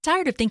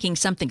Tired of thinking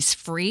something's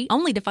free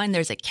only to find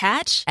there's a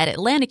catch? At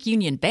Atlantic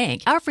Union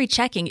Bank, our free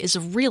checking is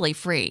really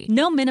free.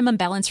 No minimum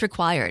balance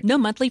required, no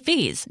monthly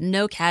fees,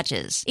 no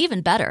catches. Even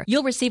better,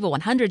 you'll receive a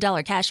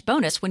 $100 cash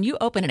bonus when you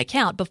open an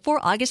account before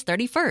August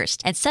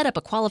 31st and set up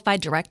a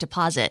qualified direct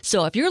deposit.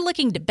 So if you're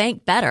looking to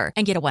bank better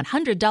and get a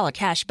 $100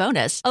 cash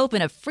bonus,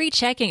 open a free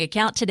checking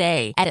account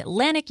today at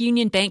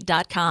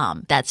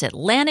AtlanticUnionBank.com. That's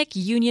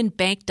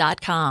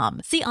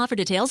AtlanticUnionBank.com. See offer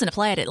details and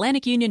apply at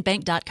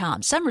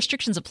AtlanticUnionBank.com. Some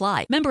restrictions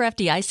apply. Member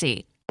FDIC.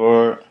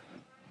 Yep.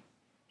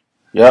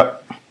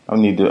 I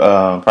need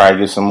to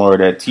probably get some more of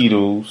that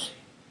Tito's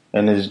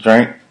in this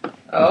drink.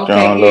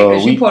 Okay,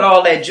 because you put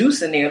all that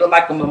juice in there. It look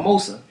like a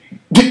mimosa.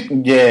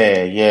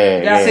 Yeah.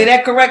 Did I say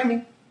that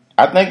correctly?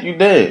 I think you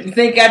did. You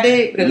think I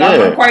did? Because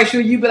I'm quite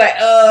sure you'd be like,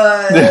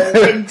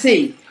 getting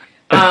tea.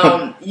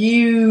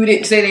 You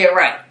didn't say that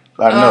right.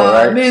 I know,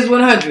 right? Ms.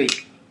 100.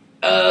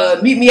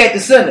 Meet me at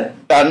the center.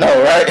 I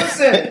know, right?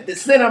 The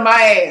center of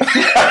my ass.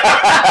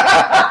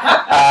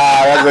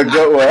 That's a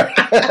good one.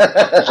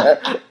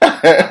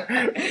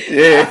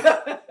 Yeah.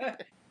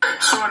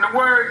 So in the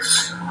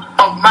words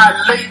of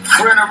my late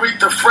friend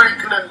Aretha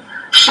Franklin,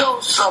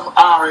 show some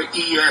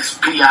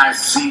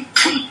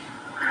RESPICT.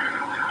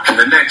 And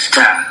the next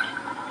time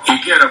you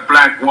get a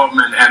black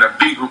woman and a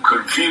beagle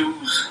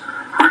confused,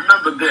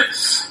 remember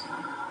this.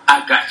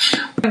 I got you.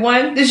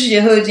 Everyone, this is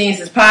your Hood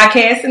Geniuses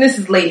podcast, and this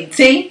is Lady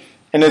T.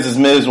 And this is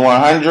Ms.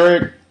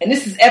 100. And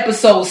this is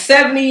episode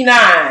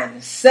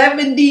 79.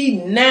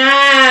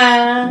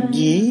 79.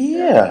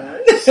 Yeah.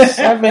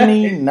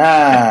 79.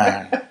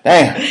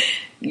 Damn.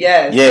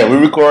 Yes. Yeah, we're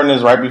recording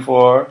this right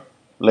before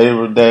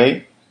Labor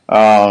Day.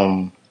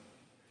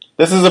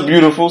 This is a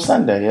beautiful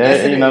Sunday.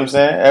 Yeah, you know what I'm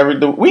saying?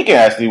 The weekend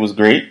actually was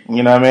great.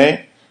 You know what I mean?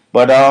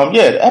 But,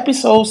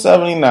 episode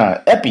 79.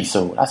 I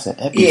said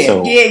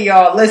episode. Yeah,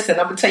 y'all. Listen,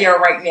 I'm going to tell y'all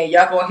right now.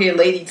 Y'all going to hear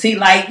Lady T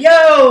like,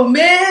 yo,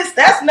 miss,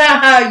 that's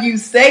not how you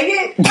say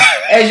it.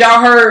 As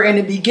y'all heard in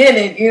the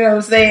beginning, you know what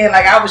I'm saying?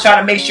 Like, I was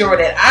trying to make sure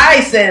that I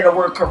said the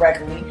word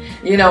correctly.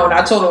 You know, and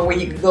I told him where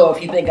he could go if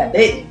he think I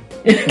didn't.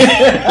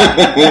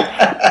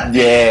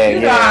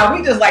 Yeah,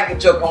 we just like to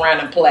joke around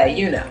and play,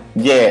 you know.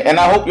 Yeah, and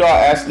I hope y'all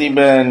actually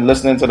been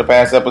listening to the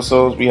past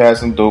episodes. We had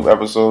some dope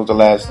episodes the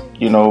last,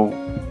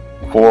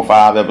 4 or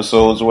 5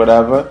 episodes or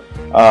whatever.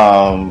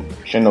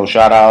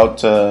 Shout out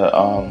to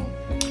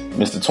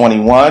Mr.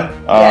 21.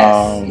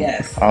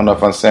 Yes. I don't know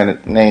if I'm saying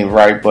his name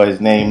right, but his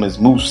name is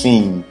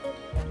Museen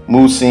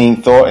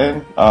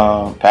Thornton.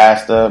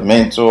 Pastor,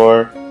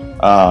 mentor,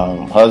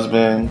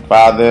 husband,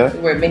 father.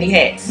 Wear many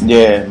hats.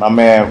 Yeah, my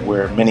man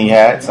wear many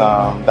hats.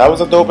 That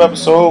was a dope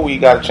episode. We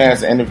got a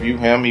chance to interview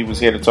him. He was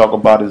here to talk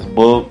about his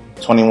book,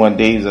 21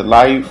 Days of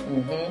Life.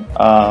 Mm-hmm.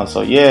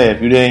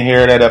 If you didn't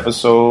hear that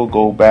episode,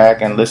 go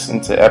back and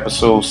listen to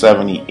episode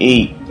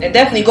 78. And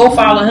definitely go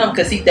follow him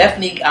because he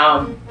definitely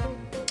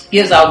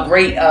gives out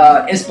great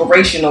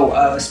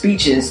inspirational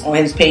speeches on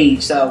his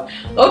page. So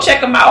go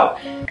check him out.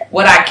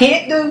 What I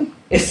can't do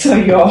is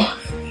tell y'all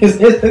his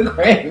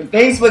Instagram,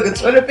 Facebook, and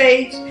Twitter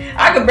page.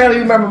 I can barely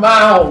remember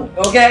my own,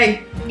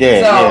 okay?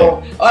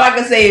 All I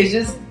can say is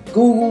just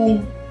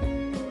Google,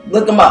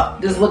 look him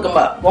up. Just look him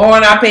up. Go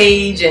on our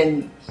page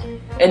and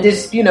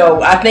just,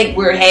 I think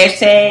we're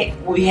hashtag.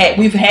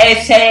 We've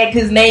hashtagged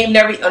his name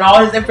and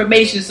all his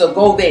information, so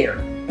go there.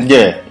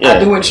 Yeah. I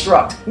do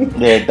instruct.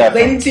 Yeah,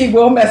 definitely. Lady T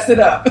will mess it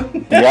up.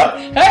 Yep.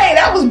 Hey,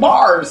 that was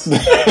bars.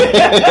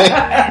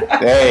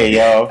 Hey,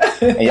 yo.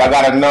 And y'all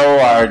gotta know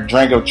our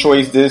drink of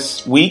choice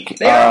this week.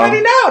 They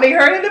already know. They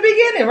heard in the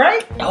beginning,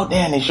 right? Oh,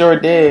 damn, they sure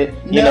did.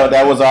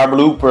 That was our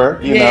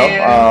blooper,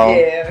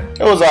 Yeah.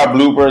 It was our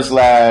blooper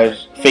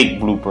 /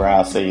 fake blooper,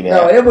 I'll say that.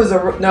 No, it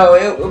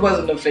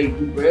wasn't a fake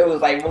blooper. It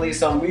was like really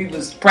something we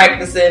was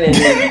practicing and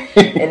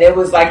and it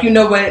was like, you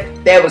know what?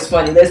 That was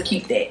funny. Let's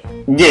keep that.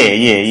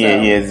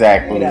 Yeah,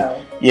 exactly.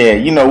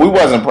 Yeah, we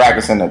wasn't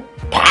practicing the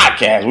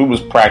podcast. We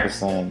was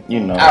practicing,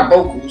 our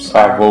vocals.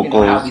 Our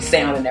vocals. How we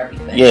sound and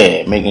everything.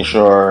 Yeah, making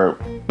sure.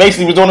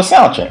 Basically, we was doing a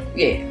sound check.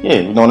 Yeah,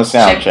 we're doing a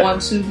sound check. 1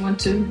 2 1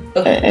 2.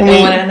 Okay. And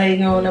when I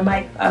lay on the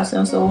mic, I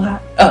sound so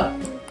hot. Oh.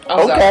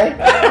 Okay.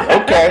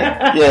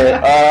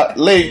 Yeah.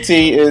 Lady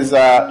T is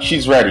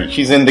she's ready.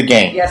 She's in the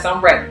game. Yes,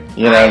 I'm ready.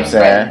 You know what I'm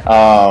saying?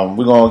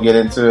 We're gonna get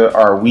into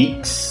our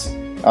weeks.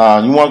 You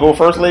want to go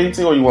first, Lady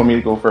T, or you want me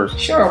to go first?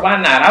 Sure, why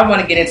not? I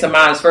want to get into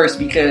mine first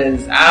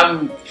because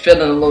I'm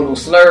feeling a little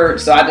slurred,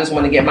 so I just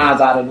want to get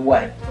mine out of the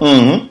way.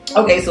 Mm-hmm.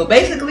 Okay, so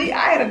basically, I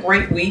had a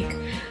great week.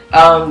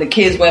 The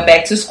kids went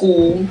back to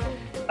school.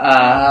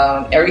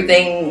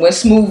 Everything went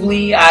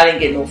smoothly. I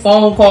didn't get no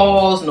phone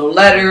calls, no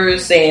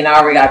letters saying I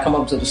already got to come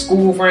up to the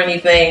school for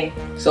anything.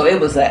 So it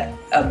was a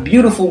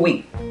beautiful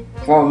week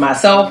for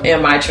myself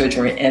and my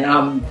children, and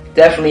I'm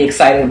definitely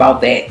excited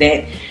about that.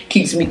 That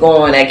keeps me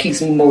going. That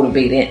keeps me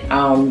motivated.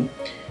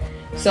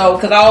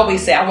 Because I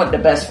always say I want the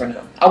best for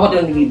them. I want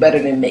them to be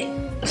better than me.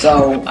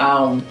 So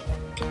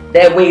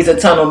that weighs a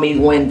ton on me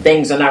when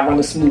things are not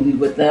running smoothly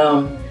with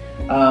them.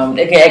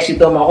 It can actually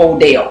throw my whole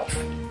day off.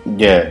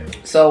 Yeah.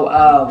 So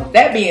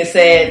that being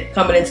said,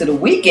 coming into the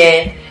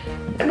weekend,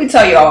 let me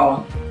tell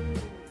y'all,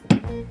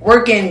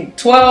 working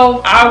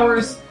 12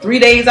 hours, 3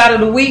 days out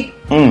of the week.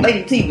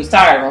 Lady T was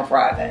tired on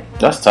Friday.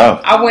 That's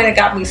tough. I went and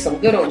got me some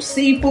good old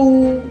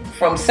seafood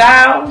from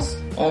Sal's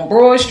on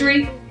Broad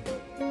Street.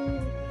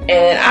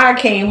 And I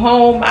came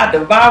home, I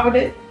devoured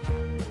it.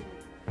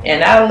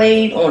 And I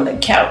laid on the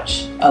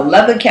couch, a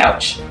leather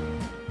couch.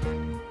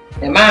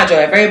 And mind you,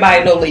 if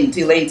everybody know Lady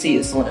T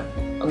is slim.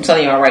 I'm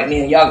telling y'all right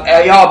now,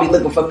 y'all be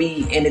looking for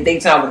me in the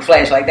daytime with a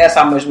flashlight. That's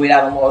how much weight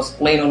I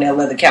lost laying on that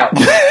leather couch.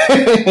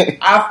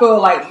 I feel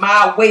like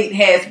my weight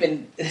has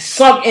been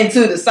sunk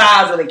into the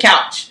size of the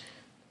couch.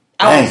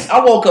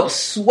 I woke up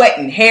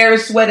sweating, hair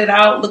sweated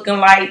out, looking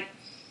like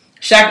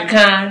Shaka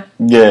Khan.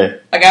 Yeah.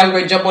 Like I was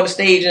ready to jump on the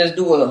stage and just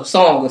do a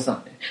song or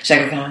something.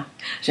 Shaka Khan,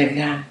 Shaka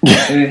Khan.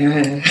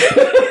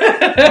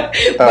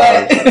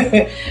 But,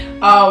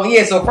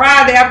 yeah, so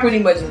Friday I pretty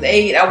much just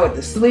ate. I went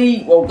to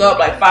sleep, woke up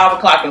like 5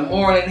 o'clock in the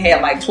morning,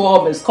 had like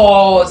 12 missed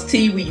calls.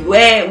 T, where you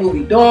at? What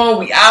we doing?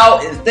 We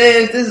out? Is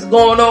this is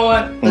going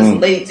on? Listen,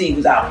 Lady T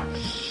was out.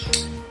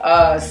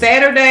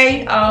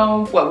 Saturday,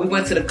 we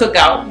went to the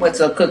cookout.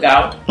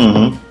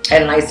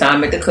 Had a nice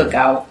time at the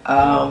cookout.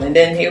 And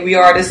then here we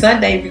are this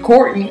Sunday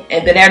recording.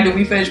 And then after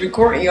we finish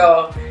recording,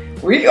 y'all,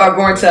 we are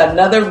going to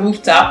another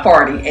rooftop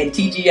party at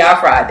TGI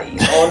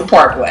Fridays on the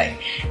Parkway.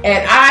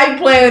 And I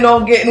plan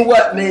on getting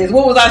what, Miz?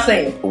 What was I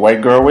saying?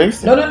 White girl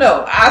waist? No.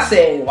 I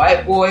said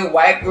white boy,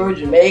 white girl,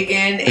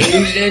 Jamaican,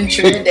 Asian,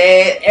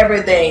 Trinidad,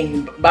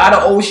 everything. By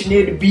the ocean,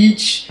 near the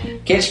beach.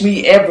 Catch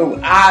me everywhere.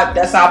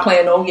 That's how I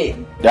plan on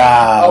getting.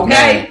 Okay?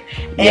 Man.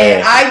 And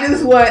Yeah. I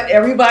just want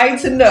everybody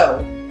to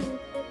know.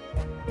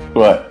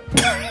 What?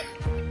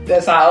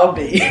 That's how I'll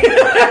be.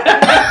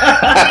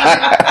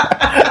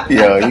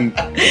 Yo, you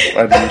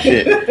funny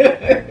shit.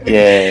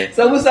 Yeah.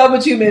 So what's up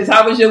with you, Miz?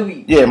 How was your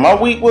week? Yeah, my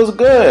week was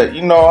good.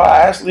 I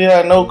actually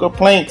had no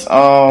complaints.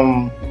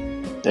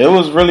 It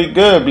was really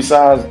good.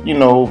 Besides,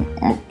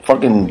 my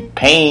fucking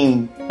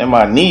pain in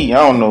my knee. I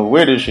don't know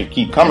where this shit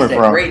keep coming That's that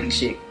from. Grady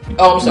shit.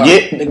 Oh, I'm sorry.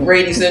 Yeah. The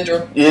Grady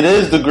syndrome. It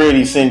is the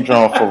Grady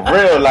syndrome for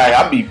real. Like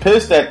I be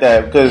pissed at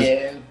that because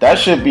that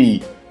should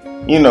be,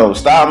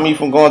 stop me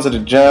from going to the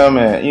gym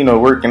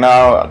and working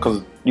out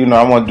because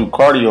I want to do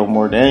cardio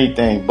more than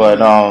anything. But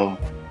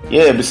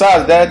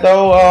besides that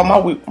though,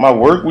 my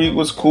work week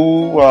was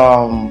cool.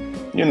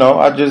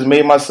 I just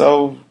made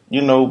myself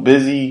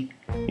busy.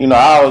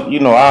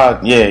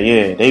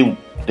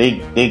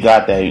 They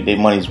got their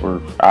money's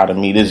worth out of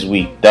me this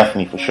week,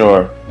 definitely for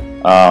sure.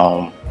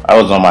 I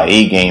was on my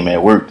A game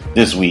at work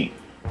this week,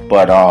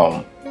 but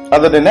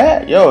other than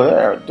that,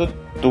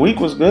 the week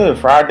was good.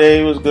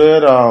 Friday was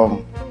good. I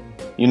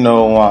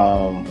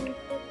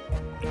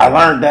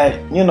learned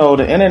that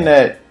the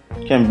internet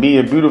can be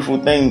a beautiful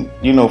thing.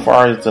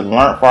 Far as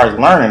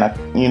learning.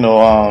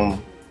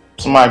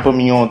 Somebody put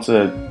me on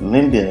to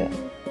Lindia.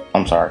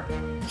 I'm sorry.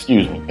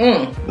 Excuse me.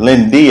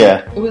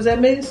 Lindia. Who was that,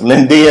 Miss?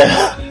 Lindia.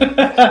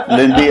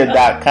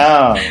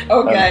 Lindia.com.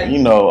 Okay.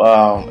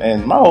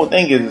 And my whole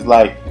thing is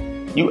like,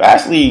 you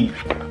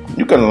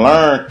can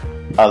learn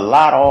a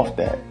lot off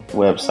that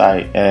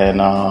website. And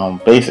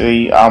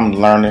basically, I'm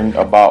learning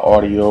about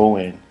audio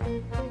and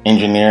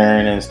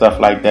engineering and stuff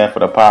like that for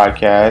the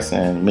podcast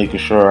and making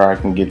sure I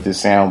can get this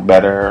sound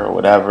better or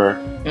whatever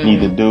I need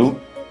to do.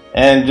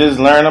 And just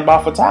learn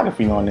about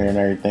photography on there and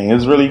everything.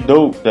 It's really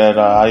dope that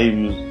I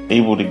was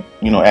able to,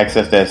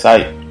 access that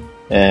site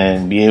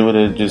and be able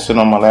to just sit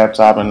on my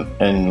laptop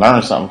and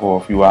learn something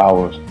for a few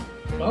hours.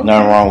 Okay.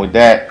 Nothing wrong with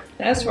that.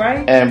 That's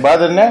right. And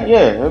other than that,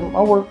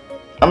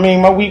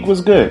 my week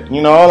was good.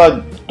 All I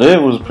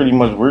did was pretty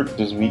much work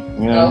this week.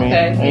 You know what I mean?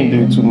 I ain't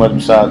do too much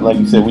besides, like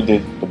you said, we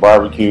did the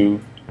barbecue.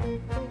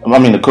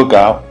 The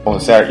cookout on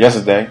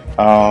yesterday.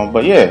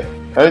 But yeah.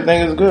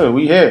 Everything is good.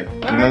 We here. You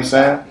know what I'm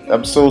saying?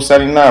 Episode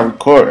 79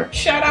 recording.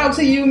 Shout out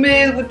to you,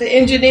 Miz, with the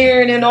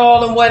engineering and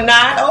all and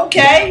whatnot.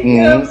 Okay.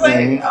 You know what I'm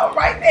saying? All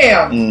right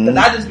now.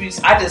 Because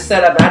I just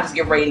set up and I just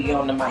get ready to get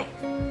on the mic.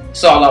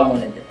 That's all I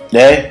want to do.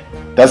 Yeah.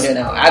 That's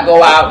I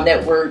go out,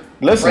 network.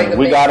 Listen,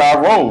 we got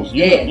our roles.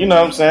 You know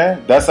what I'm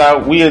saying? That's how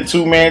we a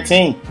 2-man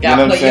team. You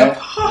know what I'm saying?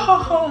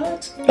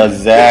 Part.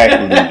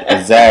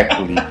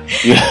 Exactly.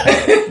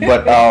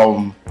 But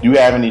you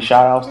have any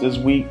shout outs this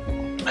week?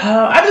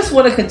 I just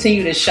want to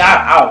continue to shout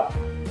out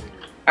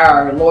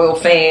our loyal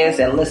fans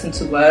that listen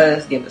to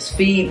us, give us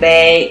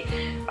feedback,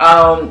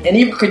 and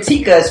even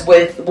critique us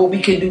with what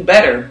we can do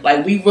better.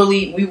 Like we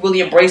really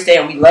embrace that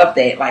and we love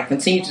that. Like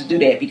continue to do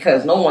that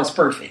because no one's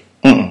perfect.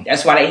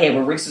 That's why they have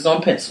erasers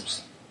on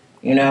pencils.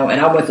 And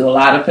I went through a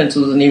lot of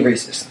pencils and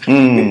erasers.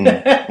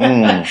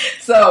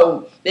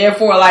 So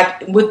therefore,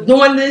 like with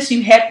doing this,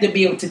 you have to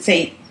be able to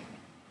take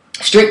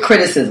strict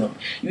criticism.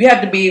 You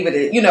have to be able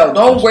to,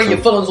 don't wear your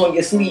feelings on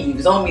your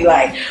sleeves. Don't be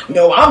like,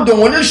 I'm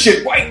doing this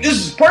shit right.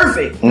 This is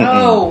perfect.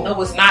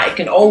 No, it's not. It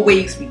can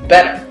always be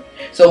better.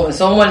 So when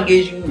someone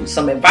gives you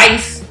some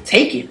advice,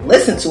 take it.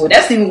 Listen to it.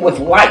 That's even with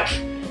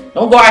life.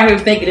 Don't go out here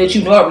thinking that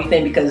you know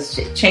everything because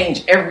shit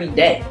change every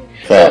day.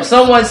 So if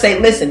someone say,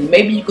 listen,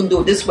 maybe you can do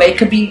it this way, it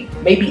could be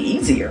maybe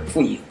easier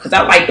for you. Because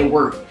I like to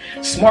work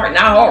smart,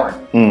 not hard.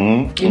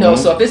 Mm-hmm. You know,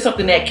 so if it's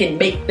something that can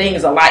make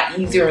things a lot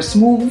easier and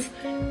smooth,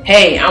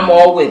 hey, I'm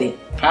all with it.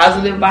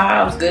 Positive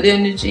vibes, good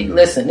energy.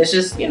 Listen, it's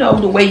just, you know,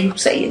 the way you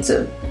say it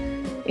too.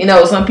 You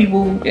know, some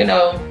people, you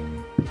know,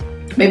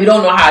 maybe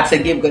don't know how to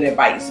give good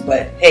advice,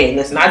 but hey,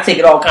 listen, I take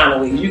it all kind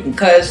of ways. You can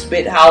cuss,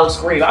 spit, holler,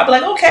 scream. I'll be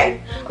like,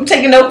 okay, I'm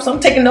taking notes.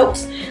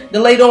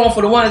 Then later on,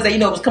 for the ones that, you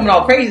know, was coming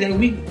all crazy,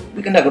 we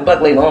can knock a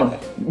buck later on.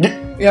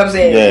 You know what I'm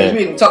saying? Yeah.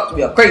 You can talk to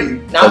me all crazy.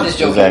 No, I'm just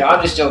joking. Exactly.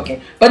 I'm just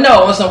joking. But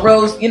no, on some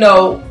real, you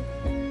know,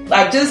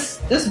 like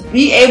just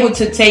be able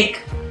to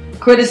take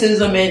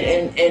criticism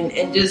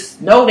and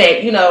just know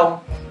that, you know,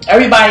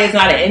 everybody is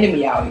not an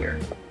enemy out here.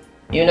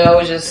 You know,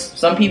 it's just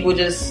some people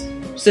just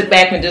sit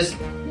back and just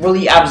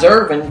really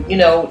observe and, you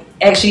know,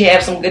 actually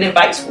have some good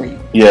advice for you.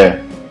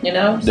 Yeah. You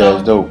know? So,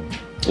 that's dope.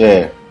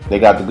 Yeah. They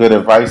got the good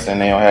advice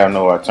and they don't have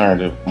no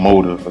alternative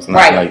motive. It's not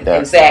right, like that.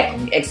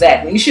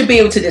 Exactly. You should be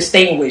able to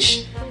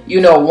distinguish,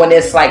 you know, when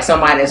it's like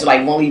somebody that's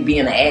like really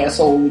being an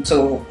asshole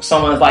to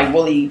someone's like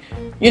really,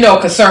 you know,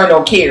 concerned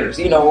or cares,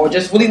 you know, or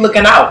just really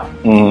looking out.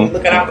 Mm-hmm.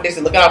 Looking out for this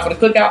and looking out for the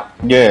cookout.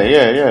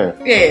 Yeah.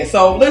 Yeah,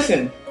 so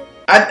listen,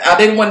 I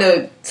didn't want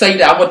to tell you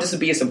that I want this to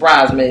be a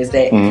surprise, man. Is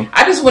that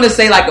I just want to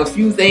say like a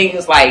few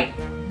things like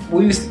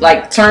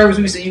terms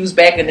we used to use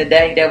back in the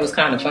day that was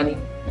kind of funny.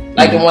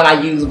 Like the one I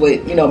used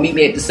with, you know, meet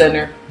me at the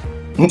center.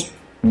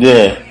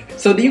 Yeah.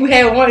 So do you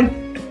have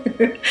one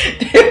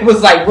that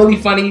was like really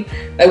funny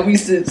that we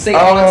used to say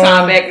all the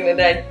time back in the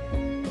day?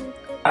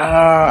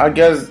 I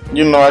guess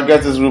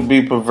this would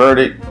be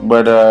perverted,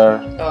 but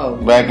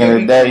back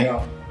in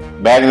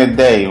the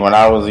day when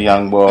I was a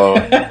young boy,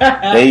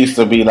 they used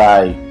to be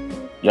like,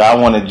 yo, I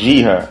want to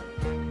G her.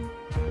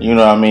 You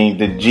know what I mean?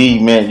 The G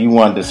meant you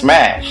wanted to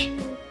smash.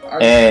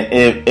 And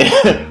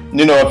if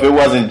you know, if it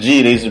wasn't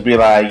G, they used to be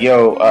like,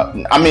 yo,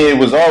 I mean, it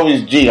was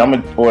always G. I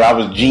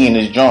was G-ing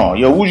this John.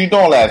 Yo, what you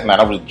doing last night?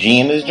 I was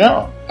G-ing this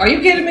John. Are you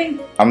kidding me?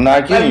 I'm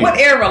not kidding. Like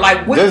what era?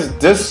 Like what?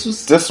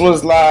 This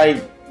was like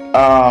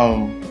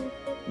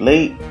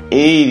late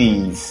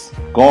 80s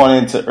going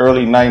into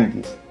early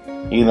 90s.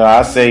 You know,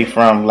 I say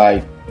from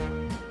like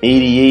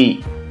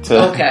 88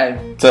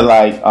 to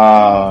like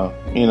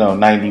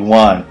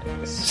 91.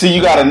 See,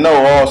 you gotta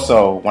know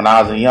also when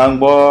I was a young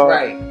boy,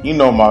 right? You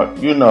know my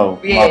bro.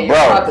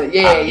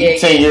 He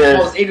 10 years,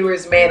 most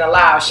ignorant man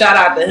alive. Shout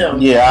out to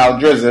him. Yeah, Al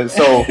Drizza.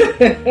 So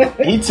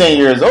he 10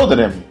 years older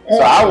than me.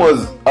 So I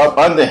was up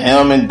under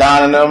him and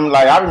donning him.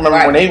 Like I remember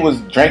when they was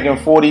drinking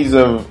 40s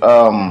of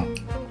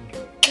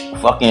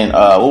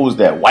what was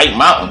that? White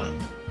Mountain.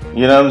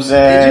 You know what I'm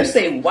saying? Did you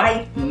say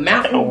White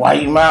Mountain?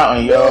 White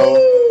Mountain, yo.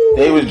 Ooh.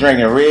 They was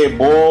drinking Red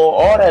Bull,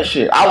 all that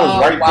shit. I was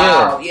right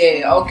there.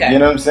 Yeah, okay. You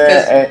know what I'm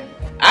saying?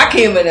 I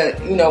came in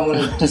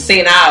when the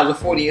St. Ives, the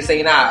 40 of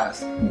St.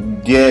 Ives.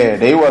 Yeah,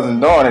 they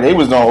wasn't doing it. They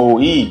was doing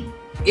OE.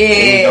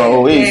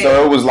 Yeah.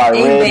 So it was like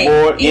Red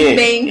Bull.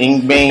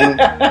 Ing Bing.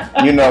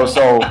 You know,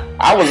 so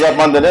I was up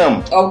under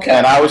them. Okay.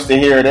 And I used to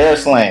hear their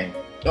slang.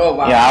 Oh,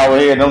 wow. Yeah, I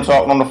would hear them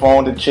talking on the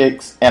phone to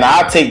chicks. And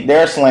I take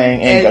their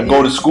slang and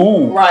go to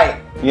school.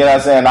 Right. You know what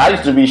I'm saying? I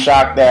used to be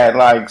shocked that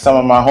like some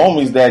of my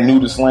homies that knew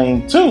the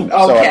slang too.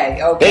 Okay.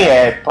 They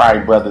had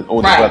probably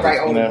older brothers. Right,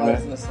 older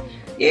brothers.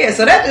 Yeah,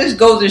 so that just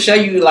goes to show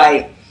you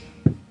like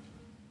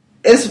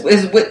it's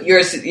with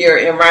your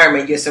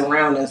environment, your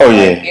surroundings. Oh, like,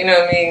 yeah. You know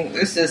what I mean?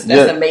 It's just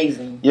that's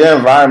amazing. Your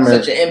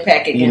environment, such an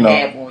impact it can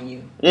have on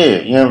you. Yeah,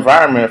 your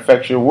environment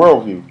affects your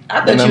worldview.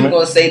 I thought you were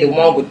going to say the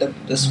one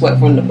with the sweat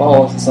from the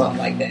balls or something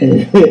like that.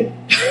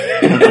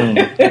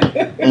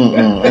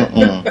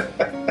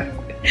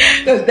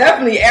 Because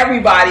definitely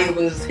everybody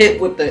was hit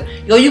with the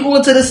you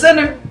going to the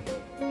center?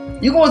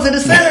 You going to the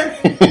center?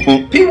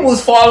 People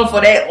was falling for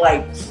that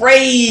like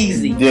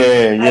crazy.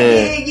 Yeah.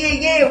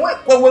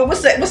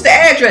 What's the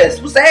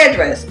address? What's the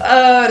address?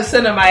 The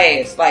center of my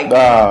ass. Like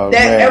that.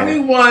 Man.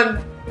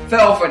 Everyone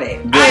fell for that.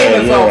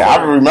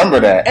 I remember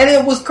that. And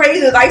it was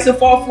crazy. I used to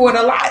fall for it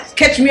a lot.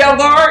 Catch me off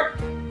guard.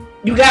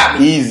 You got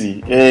me.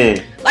 Easy.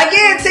 Yeah. Like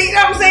see, you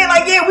know what I'm saying?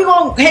 Like we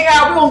gonna hang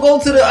out. We gonna go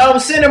to the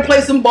center,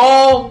 play some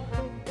ball.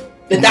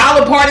 The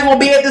dollar party gonna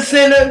be at the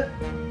center.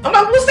 I'm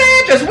like, what's the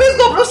address?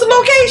 What's the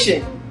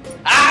location?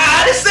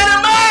 The center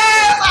of my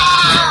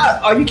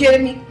ass. Are you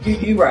kidding me?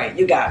 You right.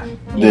 You got me.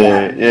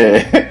 Yeah.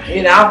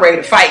 You know, I'm ready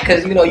to fight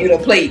because you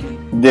done played me.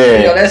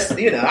 Yeah.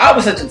 I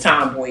was such a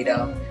tomboy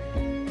though.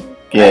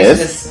 Yeah. I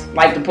just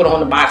like to put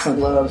on the boxing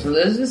gloves. So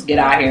let's just get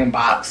out here and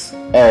box.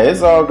 Hey,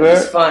 it's all good.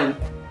 It's fun.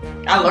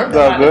 I learned a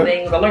lot of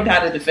things. I learned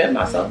how to defend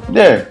myself.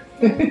 Yeah.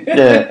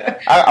 Yeah.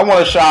 I want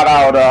to shout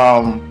out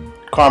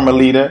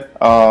Carmelita,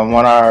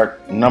 one of our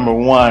number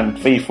one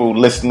faithful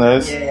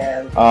listeners. Yeah.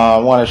 I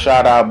want to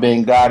shout out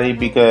Ben Gotti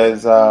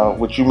because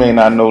what you may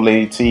not know,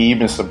 Lady T, you've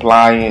been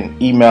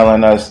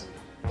emailing us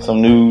some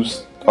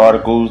news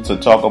articles to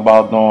talk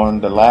about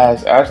during the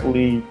last,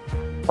 actually,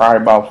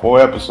 probably about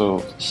 4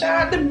 episodes.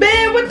 Shout out to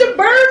Ben with the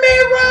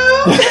Birdman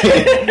Road.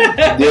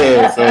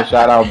 Yeah, so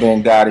shout out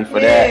Ben Gotti for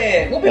that.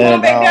 Yeah, we'll be going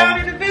back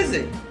down here to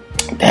visit.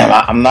 Damn,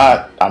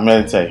 I'm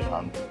going to tell you,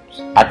 I'm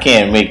I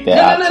can't make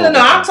that. No.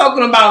 I'm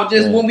talking about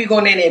just when we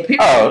going in there.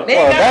 Period. Oh,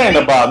 that ain't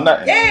about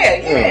nothing.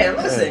 Yeah.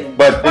 Listen,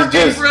 but it's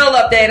just grill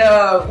up that.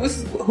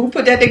 Who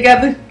put that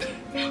together?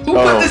 Who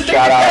put this thing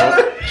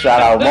together?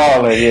 Shout out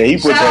Marlon. Yeah, he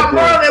put that.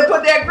 Marlon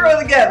put that grill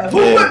together.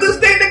 Who put this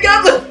thing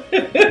together?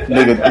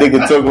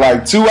 nigga took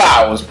like 2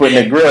 hours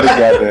putting the grill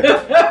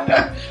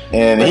together,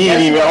 and he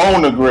didn't even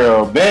own the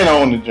grill. Ben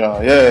owned the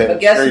joint. Yeah. But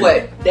guess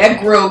what? That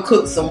grill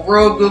cooked some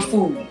real good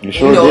food. You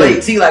sure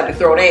did. He like to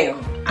throw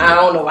down. I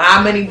don't know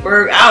how many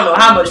burgers. I don't know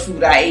how much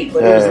food I ate,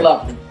 but it was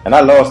lovely. And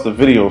I lost the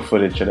video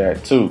footage of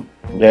that too.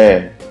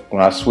 Yeah,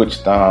 when I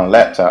switched on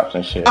laptops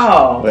and shit.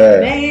 Oh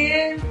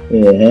man.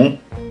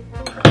 Mm-hmm.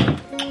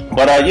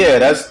 But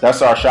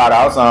that's our shout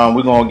outs.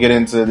 We're gonna get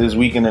into this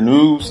week in the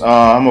news.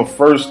 I'm gonna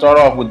first start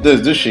off with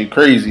this. This shit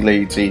crazy,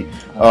 Lady T.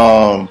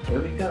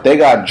 They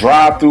got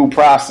drive-through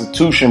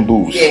prostitution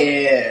booths.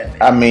 Yeah.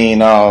 I mean,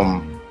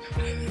 shout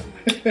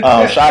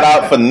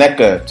out for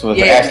NECA to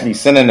actually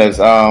sending us.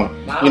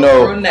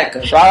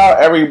 Shout out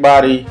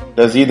everybody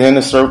that's either in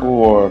the circle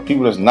or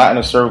people that's not in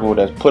the circle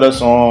that's put us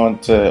on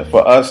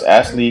for us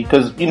actually,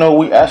 because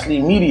we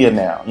actually media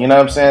now. You know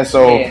what I'm saying?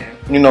 So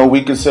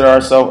we consider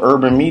ourselves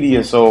urban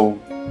media, so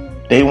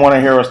they want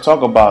to hear us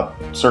talk about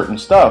certain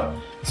stuff.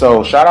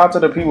 So shout out to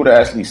the people that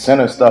actually send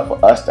us stuff for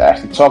us to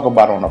actually talk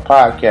about on the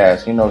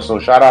podcast. So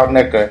shout out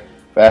NECA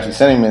for actually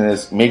sending me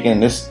this,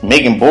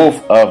 making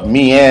both of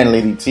me and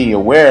Lady T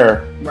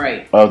aware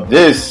of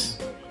this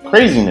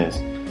craziness.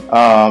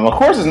 Of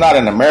course, it's not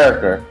in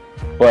America,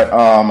 but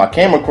I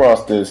came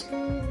across this,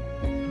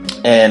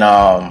 and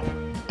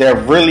they're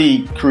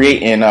really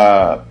creating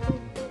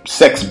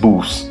sex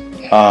booths.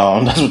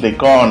 That's what they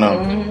call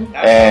them,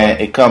 and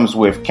it comes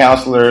with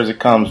counselors. It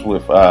comes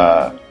with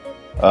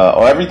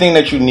everything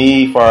that you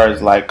need, as far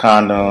as like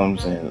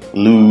condoms and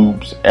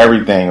lubes,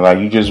 everything. Like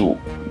you just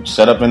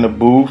set up in the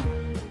booth.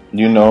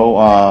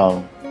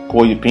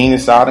 Pull your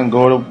penis out and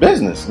go to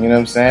business. You know what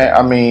I'm saying?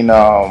 I mean,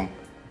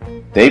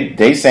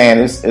 they saying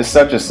it's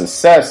such a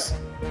success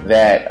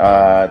that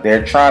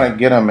they're trying to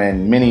get them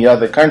in many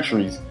other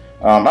countries.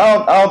 I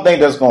don't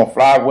think that's gonna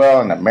fly well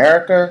in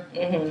America.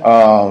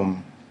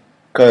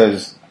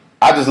 Because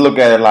I just look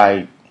at it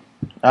like,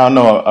 I don't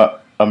know,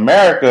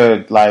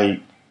 America, like,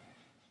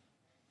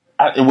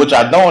 which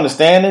I don't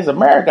understand is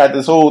America got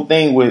this whole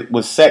thing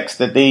with sex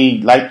that they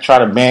like to try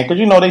to ban, because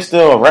they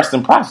still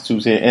arresting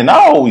prostitutes here, and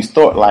I always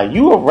thought like,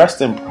 you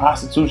arresting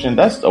prostitution,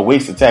 that's a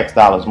waste of tax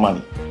dollars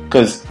money,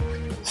 because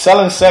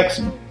selling sex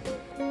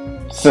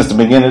since the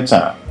beginning of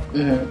time,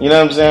 you know what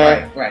I'm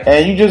saying, right.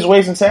 And you just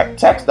wasting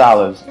tax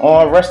dollars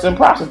on arresting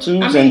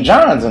prostitutes and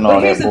johns and all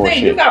that bullshit.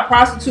 Thing, you got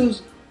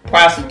prostitutes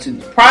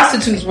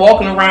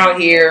walking around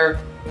here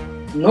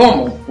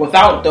normal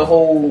without the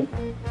whole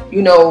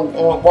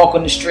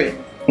walking the strip.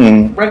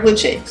 Regular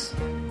chicks.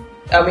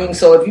 I mean,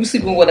 so if you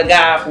sleeping with a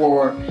guy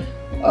for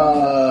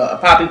a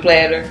poppy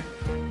platter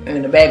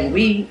and a bag of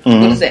weed,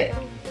 what is that?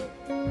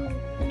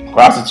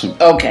 Prostitute.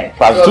 Okay.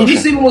 So if you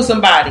sleeping with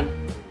somebody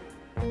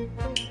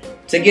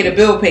to get a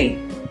bill paid,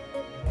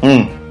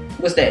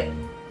 what's that?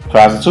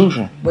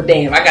 Prostitution. But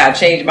damn, I gotta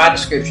change my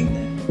description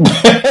then.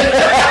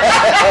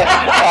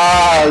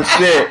 Oh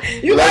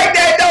shit! You like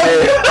that, don't you?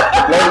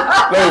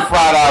 Let me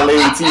find out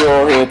Lady T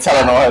over here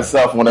telling on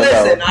herself when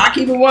Listen, I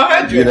keep it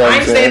 100. I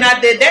ain't saying I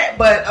did that,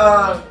 but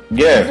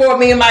before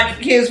me and my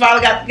kids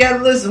finally got together,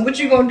 listen, what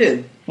you gonna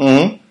do?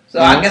 So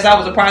I guess I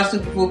was a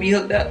prostitute before we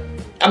hooked up.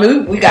 I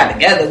mean, we got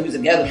together. We was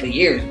together for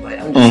years, but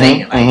I'm just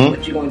saying, like,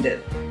 what you gonna do?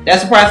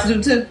 That's a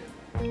prostitute too.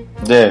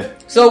 Yeah.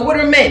 So what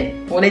are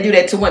men when they do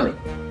that to women?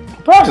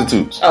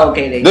 Prostitutes. Oh,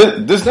 okay, so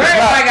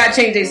everybody got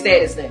to change their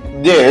status then.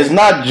 Yeah, it's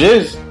not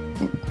just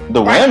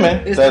the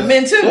women. It's the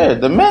men too. Yeah,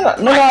 the men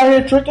out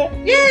here tricking.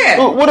 Yeah.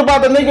 What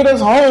about the nigga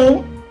that's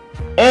home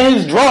and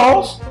his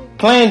drawers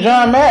playing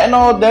John Madden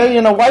all day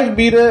and a wife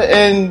beater,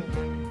 and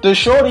the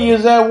shorty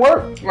is at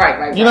work?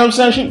 Right. You know what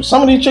I'm saying?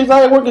 Some of these chicks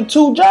out here working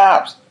 2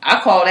 jobs. I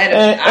call that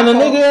and the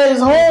nigga is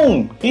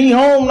home. He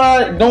home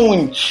not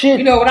doing shit.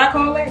 You know what I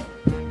call that?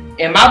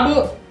 In my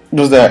book.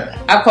 What's that?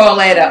 I call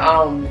that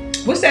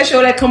what's that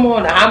show that come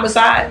on? The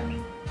Homicide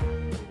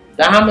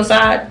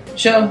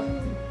show?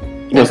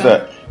 What's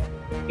that?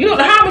 You know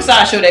the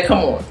Homicide show that come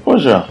on.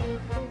 What show?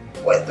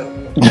 What the?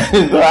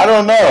 I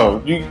don't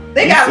know.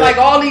 They got like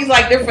all these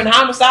like different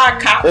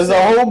homicide cops. There's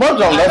a whole bunch of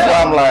them. That's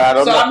why I'm like, I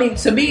don't know. So I mean,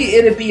 to me,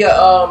 it'd be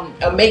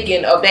a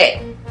making of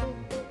that.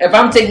 If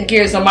I'm taking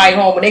care of somebody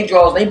home and they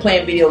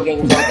playing video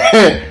games like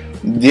that.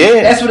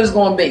 Yeah, that's what it's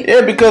gonna be. Yeah,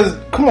 because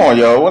come on,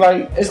 yo,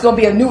 it's gonna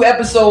be a new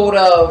episode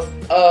of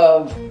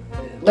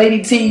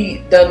Lady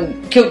T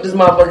done killed this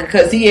motherfucker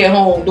because he at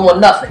home doing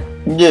nothing.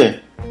 Yeah.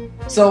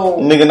 So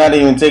nigga not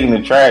even taking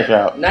the trash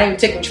out. Not even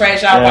taking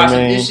trash out,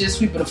 washing dishes,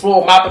 sweeping the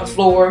floor, mopping the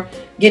floor,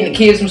 getting the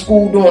kids from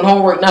school, doing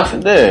homework,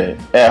 nothing. Yeah.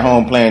 At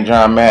home playing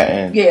John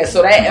Madden. Yeah,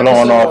 so that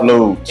blowing off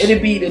loads.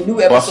 It'd be the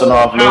new episode busting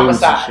off of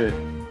Homicide.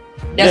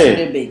 That's what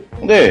it'd be.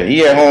 Yeah,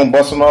 he at home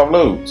busting off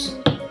loads.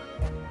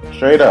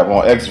 Straight up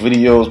on X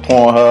videos,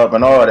 Pornhub,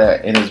 and all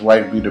that, and his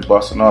wife be the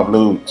busting off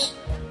loads.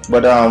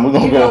 But we're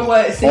gonna you know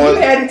what? See, you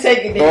had to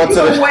take it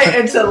there. You went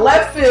into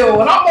left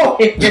field, and I'm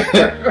over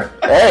here.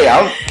 Hey,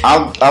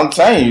 I'm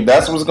telling you,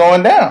 that's what's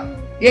going down.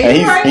 Yeah,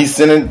 and right. He's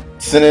sending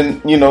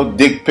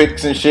dick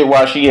pics and shit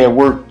while she at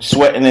work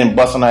sweating and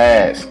busting her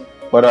ass.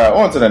 But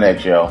on to the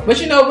next show. But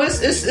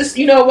it's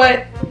you know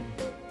what?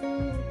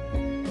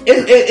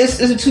 It's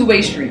a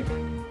two-way street.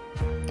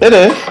 It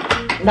is.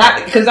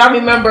 Not because I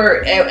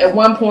remember at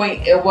one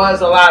point it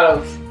was a lot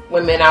of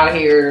women out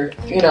here,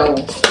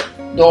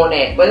 doing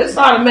that. But there's a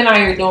lot of men out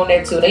here doing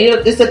that too. They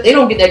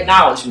don't get the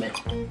acknowledgement.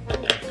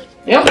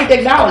 They don't get the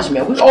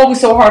acknowledgement. We're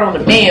always so hard on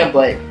the man,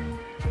 but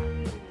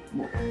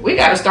we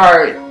got to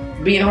start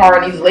being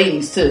hard on these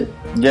ladies too.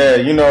 Yeah,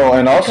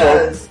 and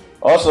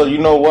also, you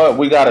know what?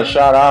 We got to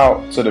shout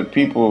out to the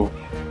people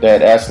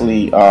that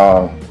actually,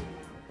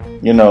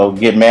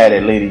 get mad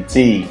at Lady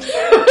T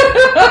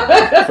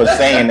for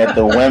saying that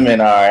the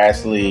women are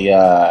actually,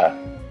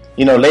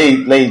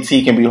 Lady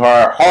T can be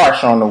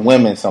harsh on the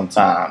women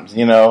sometimes,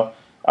 So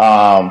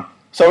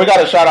we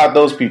got to shout out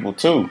those people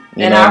too.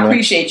 And I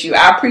appreciate you.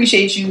 I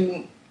appreciate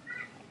you.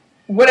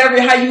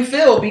 How you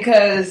feel,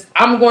 because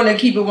I'm going to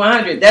keep it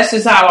 100. That's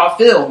just how I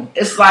feel.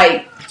 It's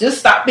like, just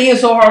stop being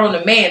so hard on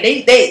the man.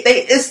 They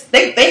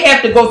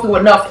have to go through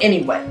enough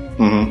anyway.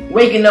 Mm-hmm.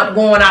 Waking up,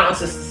 going out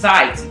into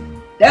society.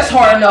 That's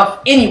hard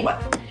enough anyway.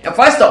 And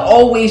for us to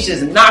always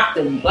just knock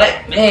them,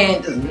 black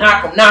man, just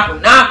knock him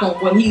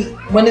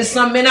when there's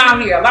some men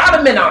out here, a lot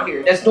of men out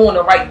here that's doing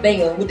the right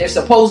thing and what they're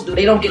supposed to do.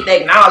 They don't get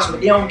that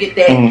acknowledgement. They don't get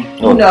that,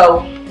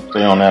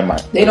 Stay on that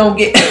mic. They don't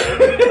get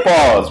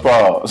pause.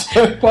 Pause.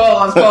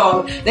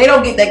 They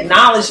don't get the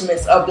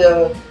acknowledgments of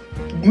the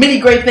many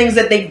great things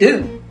that they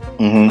do.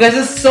 Mm-hmm. Because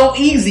it's so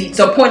easy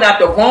to point out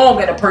the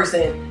wrong in a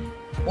person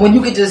when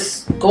you could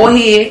just go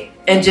ahead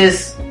and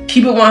just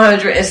keep it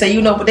 100 and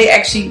say, but they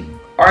actually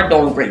are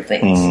doing great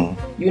things.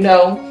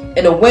 Mm-hmm.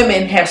 And the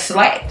women have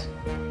slacked.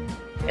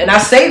 And I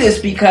say this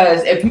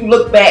because if you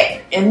look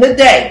back in the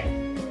day,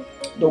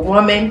 the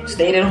woman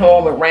stayed at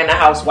home and ran the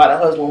house while the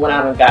husband went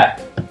out and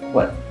got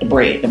the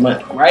bread, the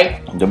money,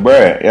 right? The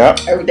bread, yeah.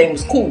 Everything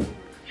was cool.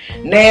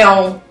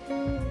 Now,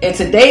 in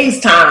today's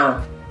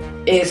time,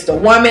 it's the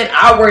woman,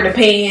 I wear the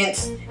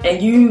pants,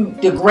 and you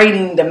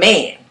degrading the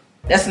man.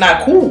 That's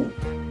not cool.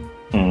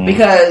 Mm-hmm.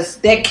 Because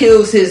that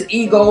kills his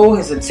ego,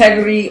 his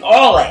integrity,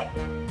 all that.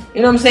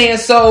 You know what I'm saying?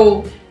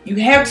 So you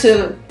have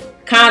to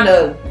kind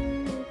of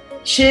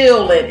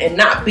chill and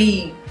not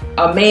be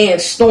a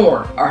man's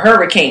storm, a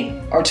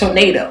hurricane, or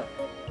tornado.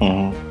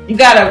 Mm-hmm. You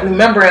got to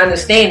remember and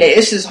understand that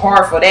it's just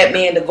hard for that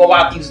man to go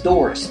out these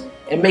doors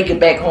and make it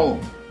back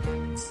home.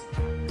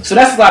 So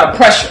that's a lot of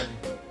pressure.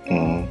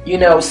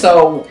 Mm-hmm.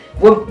 So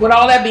with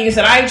all that being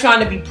said, I ain't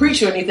trying to be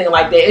preachy or anything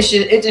like that.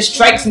 It just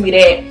strikes me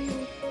that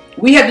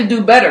we have to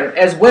do better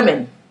as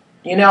women,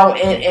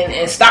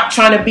 and stop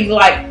trying to be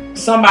like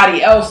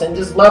somebody else and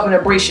just love and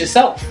embrace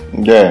yourself.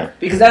 Yeah.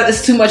 Because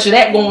there's too much of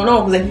that going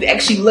on. Because if you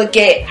actually look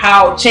at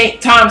how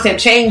times have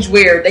changed,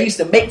 where they used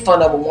to make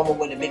fun of a woman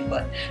with a big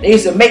butt, they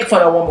used to make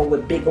fun of a woman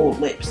with big old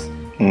lips.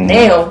 Mm-hmm.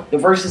 Now the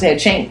verses have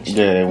changed.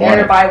 Yeah,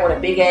 everybody want a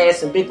big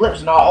ass and big lips,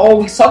 and I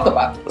always talk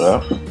about this.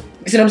 Yeah. You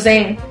see what I'm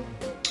saying?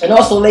 And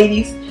also,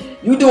 ladies,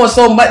 you doing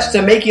so much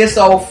to make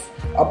yourself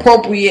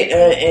appropriate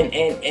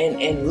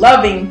and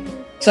loving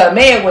to a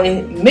man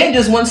when men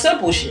just want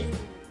simple shit.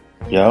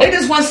 Yeah. They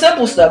just want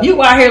simple stuff. You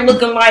out here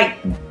looking like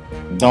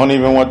don't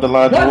even want the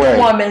lingerie. Wonder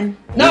Woman.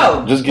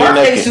 No, just get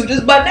naked. Suit,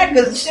 just butt naked,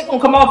 because shit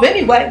gonna come off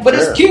anyway. But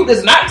it's cute,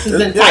 it's nice,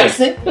 it's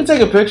enticing. Let's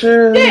take a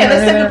picture. Yeah,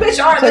 let's take a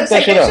picture. All right, let's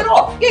take that shit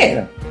off.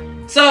 Yeah.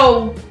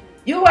 So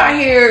you out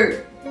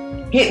here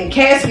getting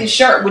casket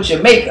shirt with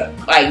your makeup,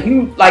 like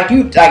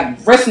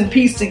rest in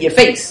peace to your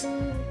face.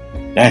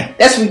 Damn.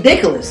 That's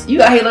ridiculous.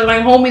 You out here looking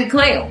like Homie the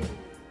Clown.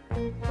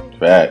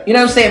 Right. You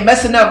know what I'm saying?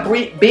 Messing up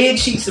bed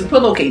sheets and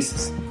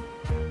pillowcases.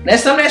 Now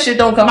some of that shit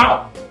don't come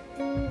out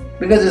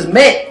because it's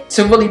meant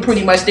to really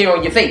pretty much stay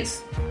on your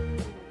face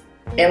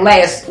and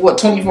last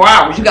 24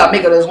 hours. You got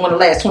makeup that's want to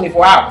last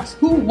 24 hours.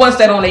 Who wants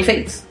that on their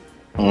face?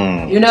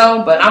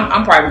 But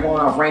I'm probably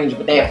going off range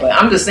with that. But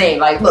I'm just saying,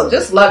 like, look,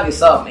 just love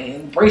yourself,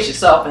 man. Embrace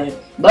yourself and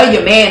love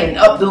your man and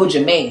upbuild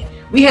your man.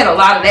 We had a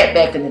lot of that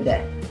back in the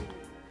day.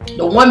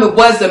 The woman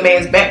was the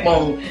man's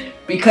backbone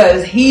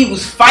because he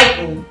was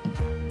fighting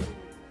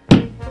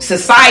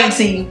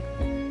society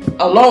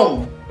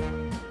alone.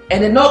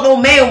 And then no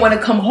man want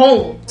to come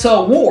home to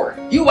a war.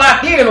 You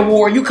out there in a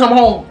war, you come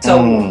home to a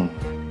war.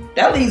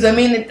 That leads,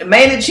 the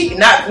man to cheat.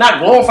 Not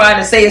glorifying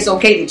to say it's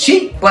okay to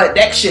cheat, but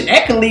that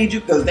can lead you,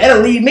 because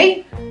that'll lead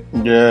me.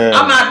 Yeah.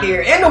 I'm out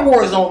there in the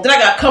war zone. Then I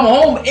got to come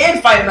home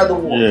and fight another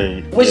war.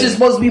 Which is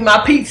supposed to be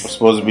my peace. It's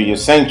supposed to be your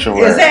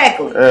sanctuary.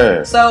 Exactly.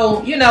 Yeah.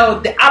 So,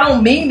 I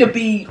don't mean to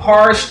be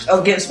harsh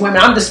against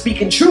women. I'm just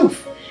speaking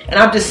truth. And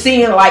I'm just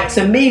seeing, like,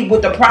 to me,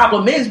 what the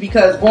problem is,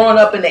 because growing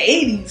up in the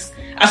 80s,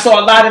 I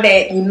saw a lot of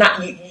that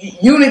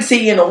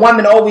unity and a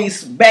woman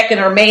always backing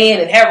her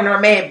man and having her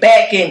man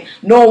back and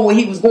knowing what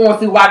he was going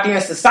through out there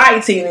in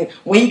society. And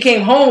when he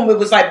came home, it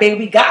was like, baby,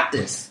 we got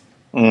this.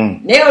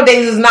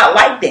 Nowadays, it's not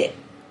like that.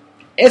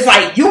 It's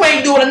like, you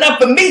ain't doing enough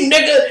for me,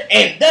 nigga,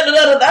 and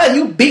da-da-da-da-da.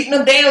 You beating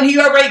him down. He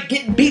already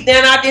getting beat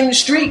down out in the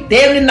street.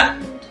 Damn near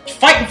not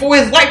fighting for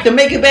his life to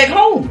make it back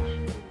home.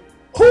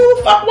 Who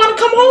the fuck want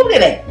to come home to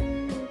that?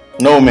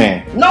 No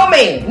man. No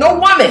man. No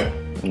woman.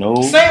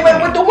 No. Same way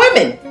with the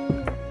women.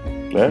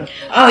 Yeah.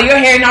 Oh, your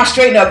hair not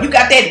straightened up. You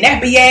got that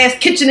nappy ass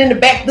kitchen in the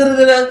back.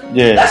 Da-da-da-da.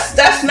 Yeah.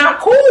 That's not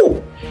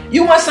cool.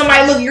 You want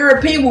somebody to look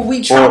European when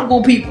we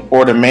tropical people.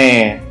 Or the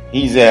man,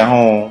 he's at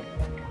home.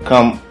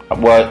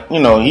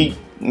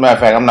 Matter of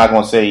fact, I'm not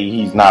going to say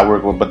he's not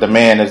working with, but the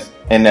man is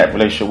in that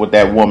relationship with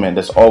that woman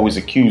that's always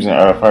accusing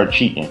her of her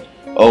cheating.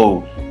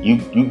 Oh, you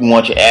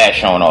want your ass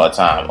shown all the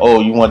time. Oh,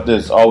 you want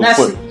this. Always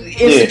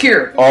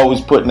insecure. Always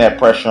putting that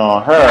pressure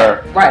on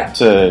her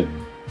to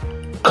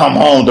come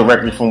home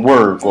directly from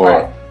work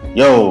or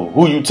yo,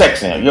 who you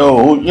texting?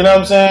 Yo, you know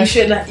what I'm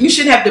saying? You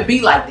shouldn't have to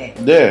be like that.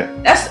 Yeah.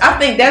 I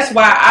think that's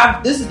why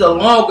this is the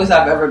longest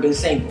I've ever been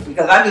single,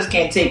 because I just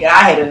can't take it.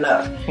 I had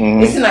enough.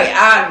 Mm-hmm. It's like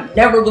I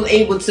never was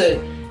able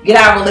to get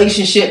out of a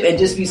relationship and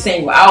just be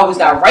single. I always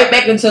got right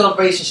back into a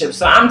relationship.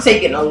 So I'm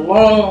taking a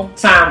long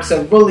time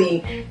to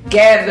really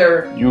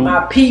gather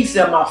my peace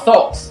and my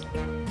thoughts.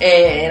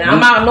 And I'm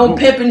not no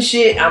pimping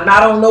shit. I'm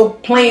not on no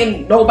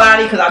playing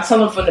nobody, because I tell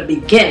them from the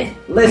beginning,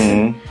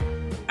 listen,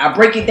 I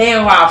break it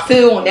down how I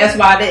feel, and that's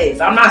why it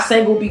is. I'm not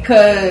single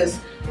because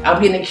I'm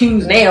getting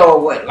accused now or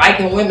what,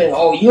 liking women.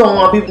 Oh, you don't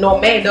want to be with no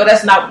man. No,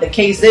 that's not what the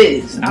case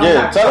is. I'm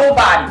not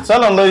nobody.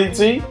 Tell them, Lady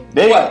T.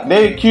 They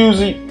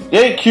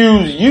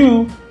accuse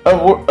you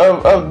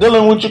of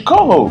dealing with your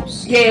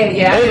co-hosts.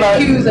 Yeah. They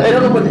accused of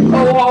dealing with the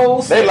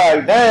co-hosts. They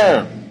like,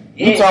 damn.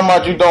 You talking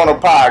about you doing a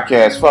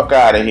podcast? Fuck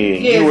out of here.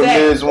 Yeah, you with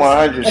Liz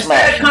 100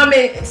 smash.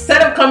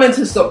 Instead of coming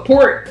to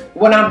support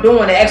what I'm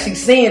doing and actually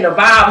seeing the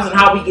vibes and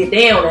how we get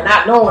down and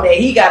not knowing that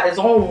he got his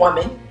own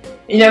woman.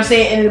 You know what I'm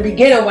saying? In the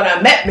beginning, when I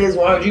met Ms.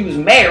 100, he was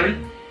married.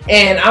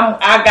 And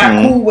I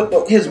got cool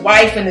with his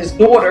wife and his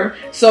daughter.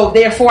 So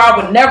therefore, I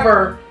would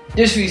never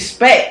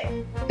disrespect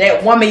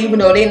that woman, even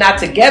though they're not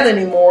together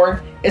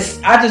anymore.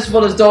 I just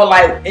feel as though,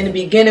 like, in the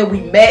beginning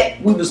we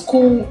met, we was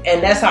cool,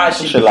 and that's how it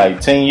should be.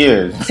 Like 10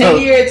 years. 10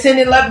 years, 10,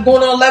 11,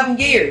 going on 11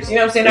 years. You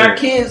know what I'm saying? Yeah. Our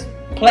kids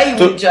play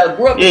with each other,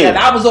 grew up together.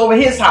 I was over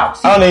his house.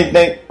 I don't even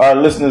think our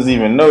listeners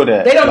even know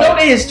that. They don't know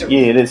the history.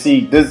 Yeah, they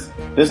see, this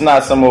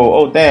not some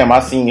old, oh damn, I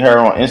seen her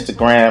on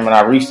Instagram, and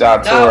I reached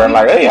out to her, and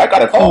like, hey, I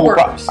got a cool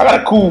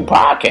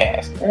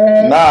podcast.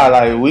 Mm-hmm. Nah,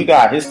 like, we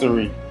got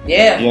history.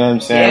 Yeah. You know what I'm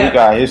saying? Yeah. We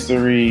got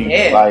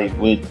history, like,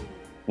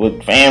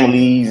 with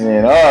families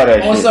and all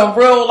that on shit. Some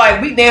real,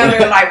 like, we down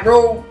there, like,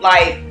 real,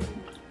 like,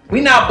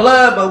 we not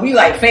blood, but we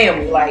like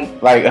family,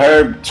 like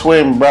her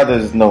twin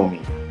brothers know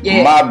me.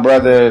 Yeah. My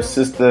brother,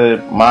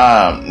 sister,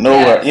 mom know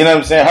her. You know what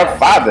I'm saying? Her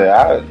father,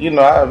 I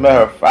met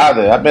her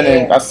father.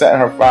 I sat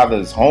in her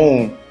father's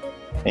home,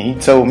 and he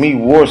told me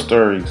war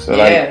stories. So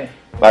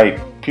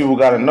like people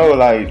gotta know,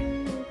 like,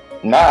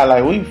 nah,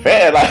 like, we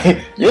fair. Like,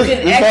 this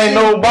ain't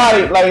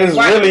nobody. Like, it's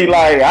really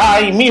like, I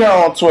ain't meet her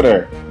on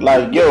Twitter.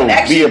 Like, yo,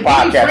 be a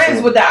podcast. Be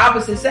friends with the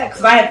opposite sex.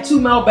 Cause I have two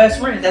male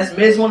best friends. That's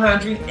Ms.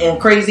 100 and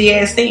Crazy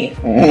Ass Stan.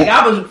 Mm-hmm. Like,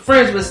 I was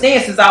friends with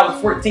Stan since I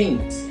was 14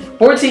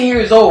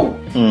 years old,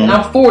 and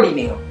I'm 40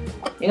 now.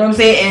 You know what I'm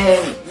saying?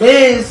 And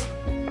Liz,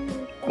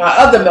 my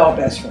other male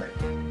best friend.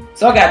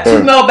 So I got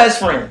two male best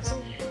friends.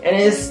 And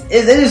it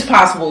is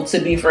possible to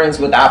be friends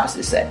with the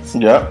opposite sex.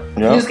 Yeah.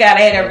 You just gotta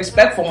have that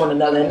respect for one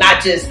another, and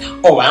not just,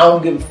 oh, I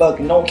don't give a fuck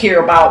and don't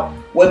care about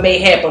what may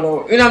happen,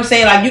 or, you know what I'm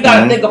saying? Like, you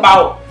gotta think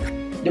about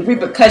the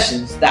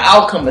repercussions, the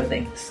outcome of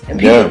things.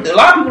 And a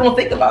lot of people don't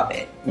think about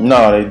that.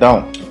 No, they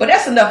don't. But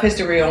that's enough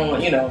history on,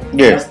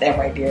 that's that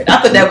right there.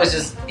 I thought that was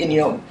just,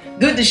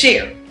 good to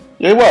share.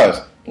 It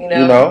was.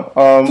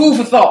 Food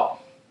for thought.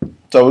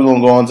 So we're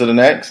gonna go on to the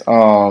next.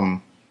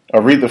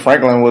 Aretha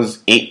Franklin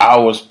was 8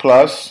 hours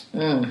plus.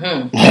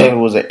 Mm-hmm. It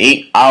was an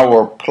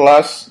 8-hour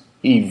plus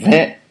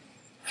event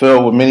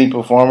filled with many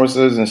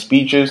performances and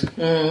speeches.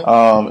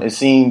 Mm-hmm. It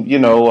seemed,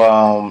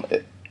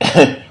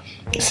 it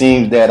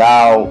seems that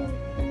Al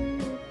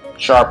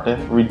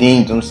Sharpton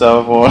redeemed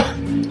himself,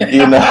 at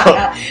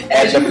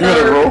the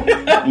funeral.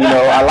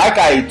 I like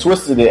how he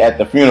twisted it at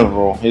the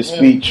funeral. His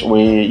speech,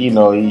 where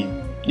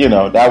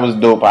that was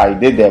dope how he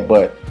did that.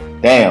 But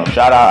damn,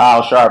 shout out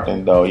Al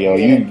Sharpton though, yo.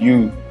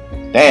 You.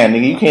 Damn,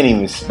 nigga, you can't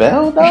even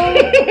spell, dog?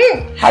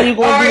 How you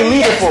gonna be a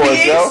leader for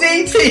us, yo?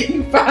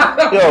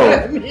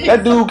 Yo,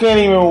 that dude can't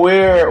even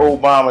wear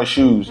Obama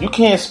shoes. You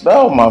can't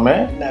spell, my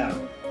man.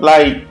 No.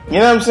 Like, you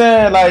know what I'm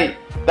saying? Like,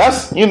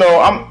 that's,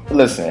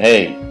 listen,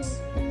 hey,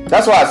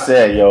 that's why I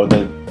said, yo,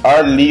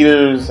 our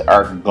leaders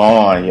are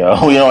gone, yo.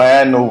 We don't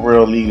have no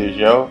real leaders,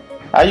 yo.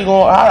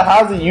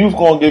 How's the youth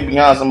gonna get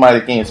behind somebody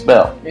that can't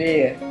spell? Yeah,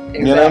 exactly.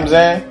 You know what I'm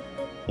saying?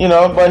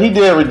 But he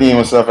did redeem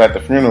himself at the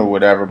funeral or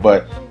whatever.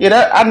 But,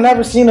 I've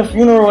never seen a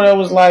funeral that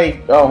was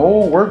like a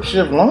whole work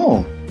shift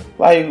long.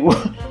 Like,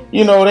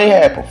 they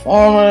had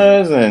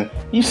performers, and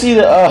you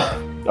see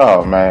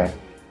oh man.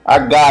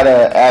 I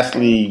gotta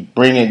actually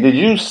bring it. Did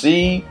you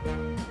see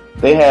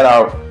they had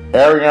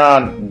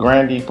Ariana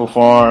Grande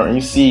performed, and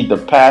you see the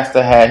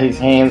pastor had his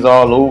hands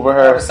all over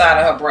her. On the side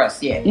of her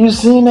breast, yeah. You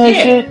seen that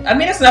shit? I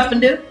mean, it's nothing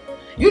new.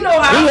 You know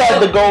how he had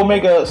to go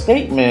make a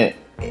statement.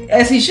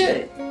 As he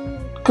should.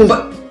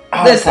 But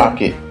out of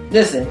pocket.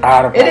 Listen,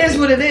 out of pocket. It is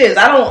what it is.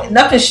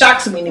 Nothing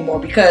shocks me anymore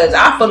because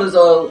I feel as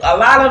though a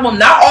lot of them,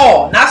 not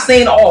all, not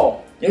saying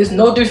all, there's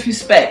no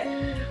disrespect.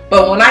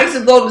 But when I used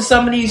to go to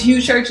some of these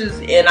huge churches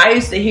and I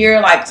used to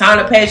hear like Time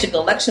to Pass Your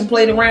Collection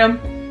played around,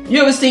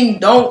 you ever seen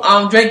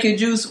Don't Drink Your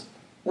Juice?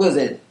 What is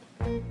it?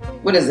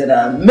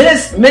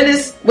 Menace?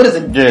 What is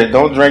it? Yeah,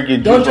 Don't Drink Your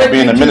Juice for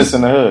being a menace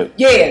in the hood.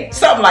 Yeah,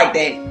 something like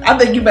that. I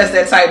think you messed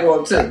that title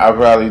up too. I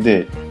probably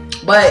did.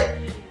 But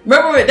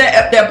remember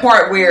that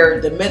part where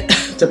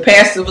the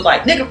pastor was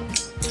like, nigga,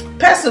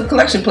 pass the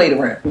collection plate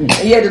around. And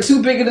he had the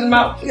toothpick in his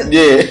mouth. Yeah.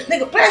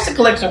 Nigga, pass the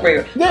collection plate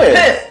around.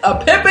 Yeah.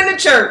 A pimp in the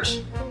church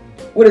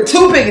with a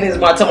toothpick in his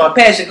mouth talking about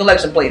pass your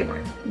collection plate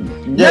around.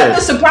 Yeah.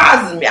 Nothing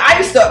surprises me. I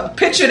used to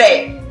picture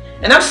that.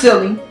 And I'm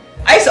silly.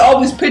 I used to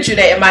always picture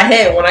that in my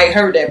head when I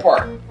heard that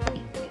part.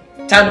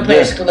 Time to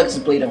pass your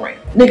collection plate around.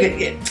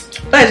 Nigga,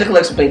 pass your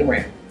collection plate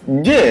around.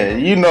 Yeah,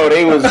 you know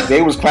they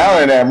was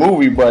clowning that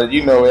movie, but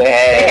you know they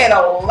had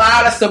a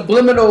lot of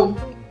subliminal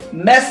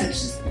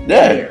messages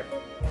there.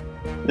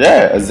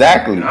 Yeah,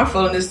 exactly. I'm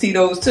feeling this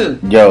Tito's too.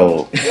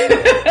 Yo,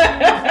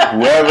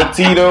 whoever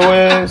Tito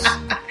is,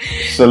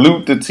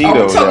 salute to Tito.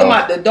 Are we talking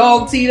about the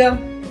dog Tito?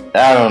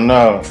 I don't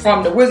know.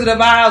 From the Wizard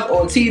of Oz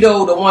or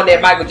Tito, the one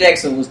that Michael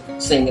Jackson was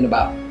singing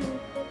about?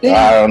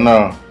 I don't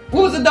know.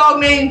 What was the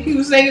dog name he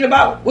was singing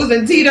about? Was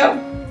it Tito?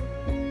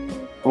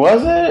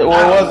 Was it? Or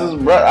was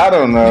his brother? I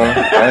don't know.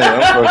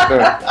 I'm for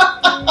sure.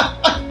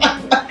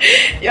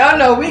 Y'all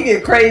know we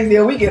get crazy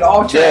and we get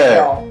off track,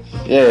 y'all.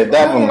 Yeah,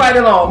 definitely.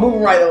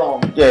 Moving right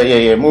along.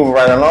 Yeah. Moving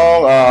right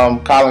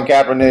along. Colin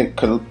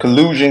Kaepernick,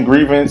 collusion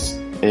grievance.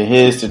 It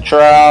heads to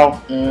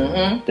trial.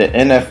 Mm-hmm. The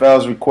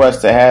NFL's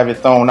request to have it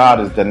thrown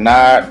out is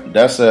denied.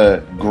 That's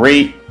a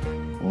great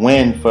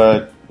win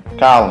for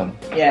Colin.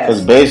 Yeah.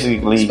 Because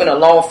basically, it's been a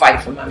long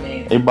fight for my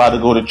man. They about to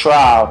go to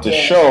trial to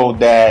show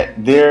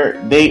that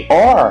they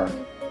are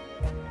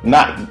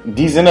not.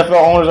 These NFL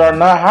owners are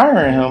not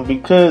hiring him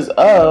because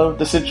of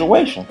the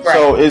situation. Right.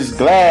 So it's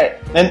glad.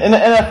 And in the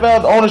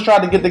NFL, the owners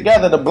tried to get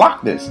together to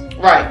block this.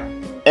 Right.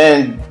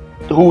 And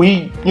who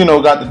he,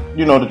 got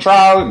the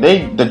trial,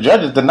 the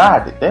judges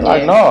denied it. They're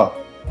like, no,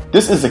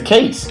 this is a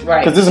case.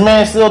 Right. Because this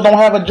man still don't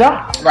have a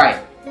job.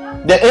 Right.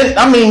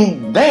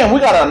 Damn, we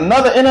got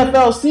another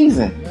NFL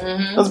season.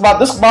 Mm-hmm.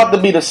 This about to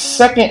be the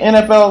second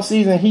NFL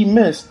season he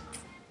missed,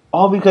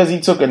 all because he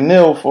took a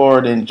nil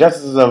for the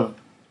injustices of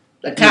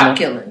the cop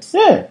killings.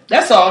 Yeah.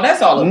 That's all.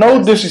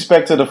 No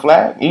disrespect to the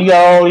flag. You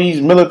got all these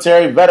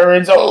military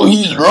veterans. Oh,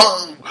 he's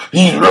wrong.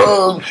 He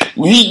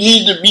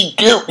needs to be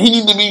killed. He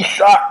needs to be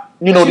shot.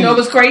 You know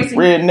what's crazy?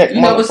 Redneck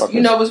motherfuckers.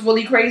 You know what's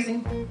really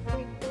crazy?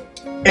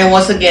 And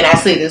once again, I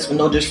say this with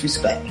no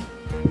disrespect,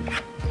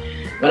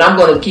 but I'm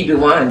going to keep it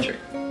 100.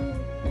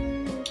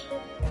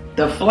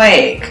 The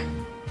flag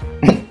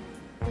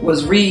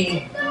was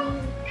reorganized.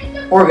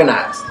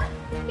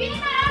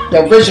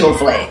 The original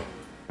flag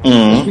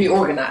was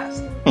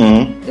reorganized.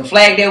 Mm-hmm. The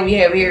flag that we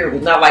have here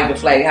was not like the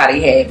flag how they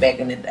had back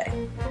in the day.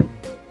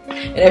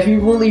 And if you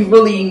really,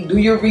 really do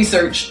your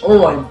research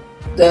on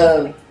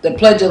the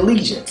Pledge of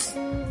Allegiance,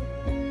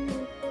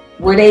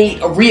 where they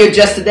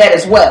readjusted that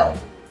as well.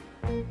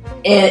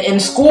 And in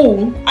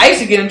school, I used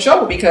to get in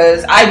trouble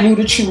because I knew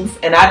the truth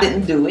and I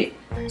didn't do it.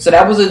 So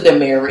that was a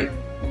demerit.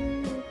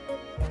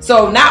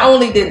 So not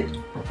only did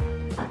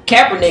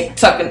Kaepernick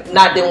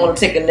didn't want to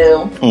take a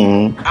nil,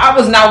 I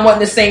was not wanting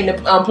to sing the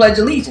Pledge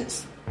of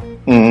Allegiance.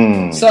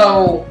 Mm-hmm.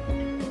 So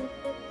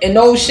in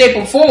no shape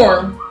or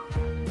form,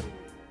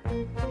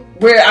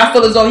 where I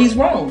feel as though he's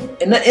wrong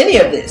in any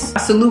of this, I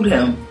salute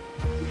him.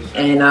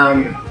 And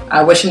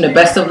I wish him the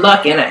best of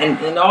luck. And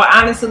in all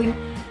honesty,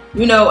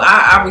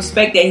 I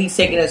respect that he's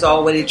taking us all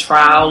the way to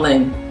trial.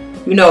 And,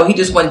 he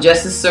just want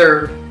justice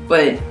served.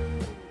 But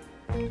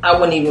I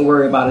wouldn't even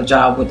worry about a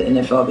job with the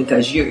NFL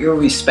because your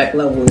respect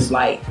level is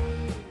like,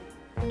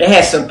 it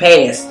has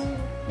surpassed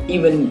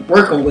even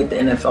working with the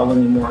NFL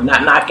anymore.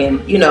 Not knocking,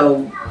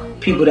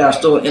 people that are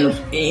still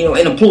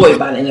unemployed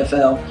by the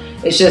NFL.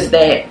 It's just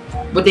that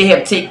what they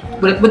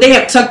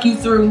have tucked you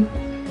through,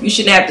 you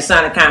shouldn't have to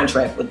sign a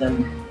contract with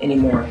them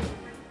anymore.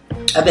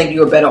 I think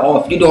you're better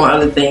off. You're doing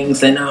other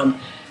things, and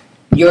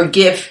your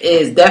gift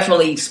is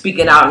definitely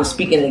speaking out and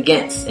speaking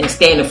against and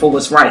standing for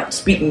what's right.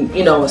 Speaking,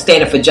 and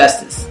standing for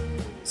justice.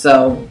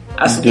 So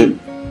I salute.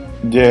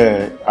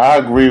 Yeah, I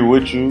agree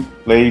with you,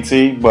 Lady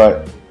T.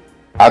 But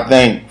I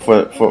think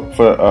for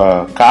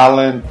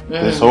Colin,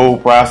 this whole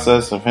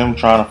process of him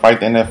trying to fight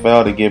the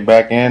NFL to get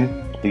back in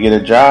to get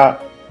a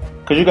job,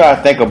 because you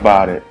gotta think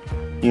about it.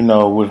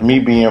 With me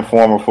being a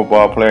former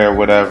football player or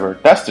whatever,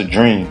 that's the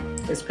dream.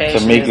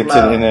 To make it to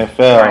the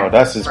NFL. Right.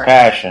 That's his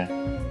passion.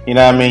 You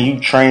know what I mean? You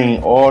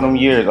train all them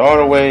years, all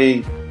the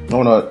way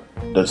on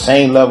the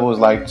same level as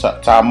like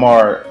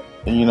Tamar,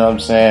 you know what I'm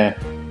saying?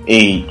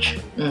 age.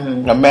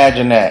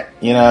 Imagine that.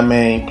 You know what I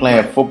mean?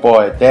 Playing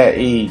football at that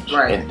age.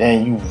 Right. And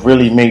then you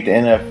really make the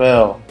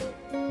NFL.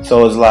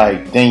 So it's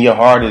like, then your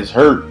heart is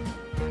hurt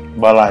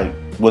by like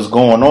what's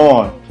going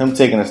on. Him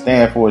taking a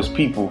stand for his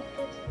people.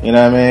 You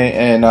know what I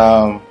mean?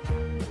 And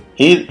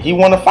he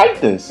want to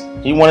fight this.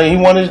 He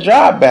want his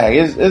job back.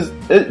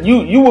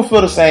 You will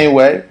feel the same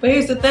way. But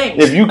here's the thing: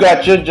 if you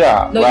got your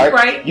job, no,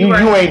 right? You're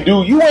right.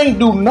 You ain't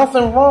do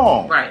nothing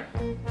wrong, right?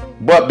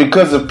 But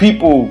because of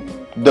people,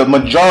 the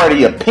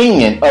majority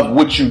opinion of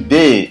what you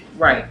did,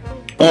 right,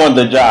 on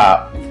the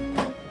job,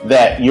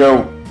 that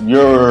your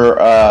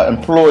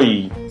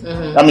employee,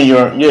 I mean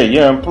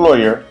your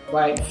employer,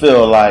 right,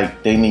 feel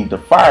like they need to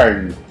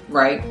fire you.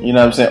 Right. You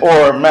know what I'm saying?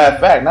 Or, matter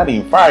of fact, not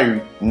even fire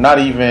you, not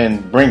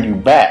even bring you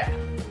back.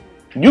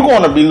 You're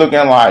going to be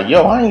looking like,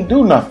 yo, I ain't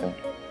do nothing.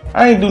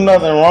 I ain't do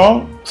nothing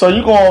wrong. So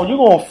you're going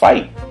to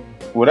fight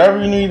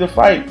whatever you need to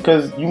fight,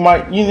 because you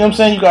might, you know what I'm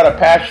saying? You got a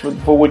passion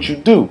for what you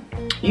do.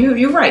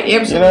 You're right.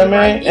 Absolutely. You know what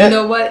I mean? You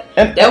know what?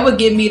 That would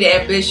give me the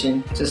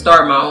ambition to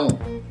start my own.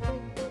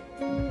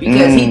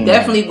 Because he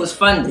definitely was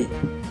funded.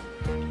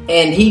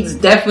 And he's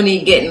definitely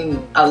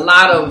getting a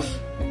lot of,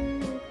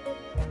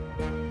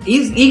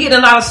 He's getting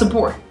a lot of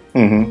support.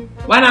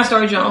 Why not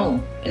start your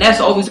own? And that's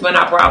always been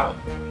our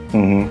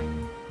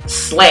problem.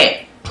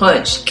 Slap,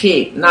 punch,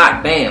 kick,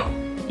 knock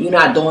down. You're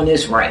not doing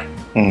this right.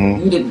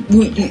 You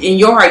in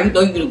your heart, you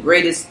know you're the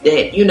greatest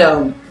that, you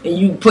know, and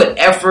you put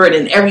effort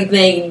in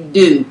everything you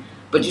do,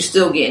 but you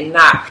still getting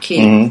knocked,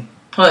 kicked,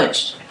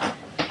 punched.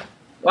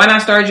 Why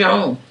not start your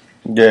own?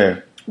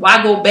 Yeah.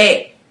 Why go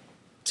back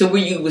to where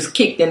you was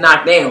kicked and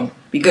knocked down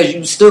because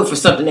you stood for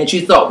something that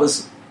you thought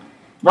was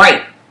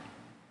right?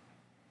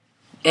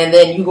 And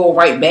then you go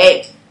right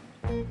back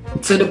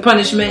to the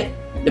punishment,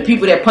 the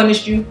people that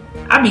punished you.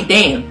 I'd be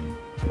damned.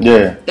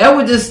 Yeah. That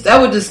would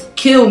just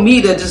kill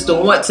me to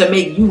want to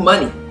make you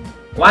money.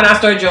 Why not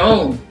start your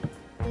own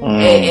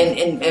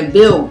and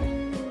build?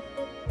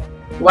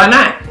 Why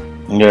not?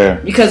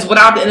 Yeah. Because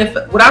without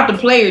the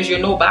players, you're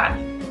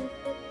nobody.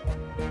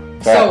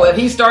 So if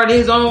he started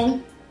his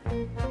own,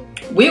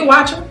 we'll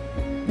watch him.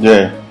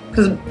 Yeah.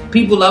 Because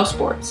people love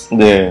sports.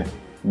 Yeah.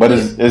 But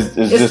it's just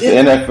the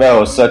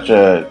NFL is such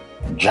a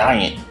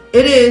giant.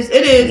 It is.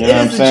 It is. You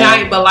know it is a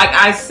giant. But like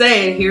I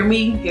said, hear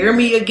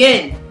me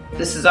again.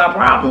 This is our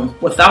problem.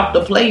 Without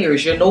the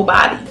players, you're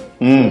nobody.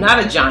 You're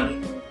not a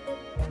giant.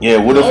 Yeah.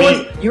 What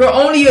if you're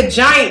only a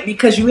giant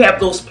because you have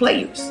those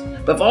players.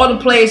 But if all the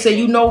players say,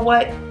 you know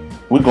what,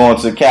 we're going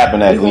to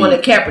Kaepernick. We're going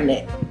to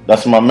Kaepernick.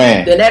 That's my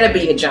man. Then that'll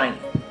be a giant.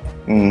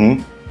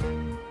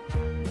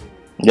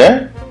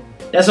 Yeah.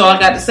 That's all I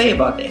got to say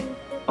about that.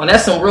 Oh,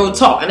 that's some real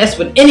talk, and that's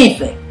with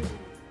anything.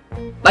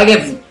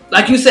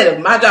 Like you said, if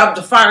my job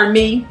was to fire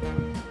me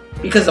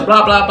because of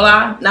blah blah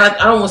blah. Now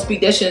I don't want to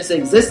speak that shit into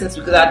existence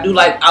because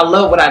I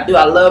love what I do.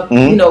 I love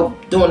doing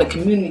the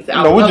community thing.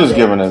 No, we're just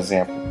giving an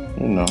example.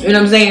 You know what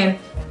I'm saying?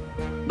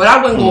 But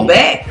I wouldn't go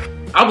back.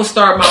 I would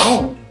start my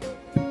own.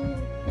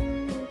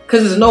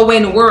 Because there's no way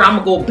in the world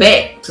I'm going to go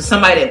back to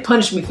somebody that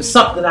punished me for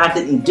something I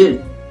didn't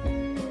do.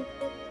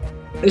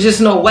 There's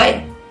just no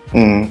way.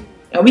 And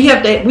we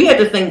have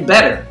to think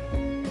better.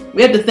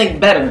 We have to think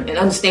better and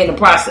understand the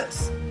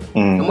process.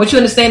 And once you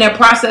understand that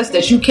process,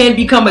 that you can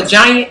become a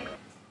giant,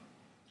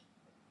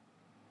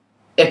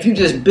 if you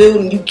just build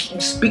and you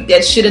speak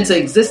that shit into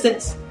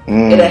existence,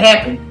 it'll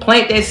happen.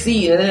 Plant that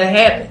seed and it'll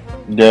happen.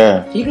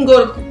 Yeah. He can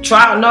go to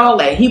trial and all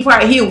that.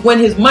 He'll win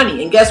his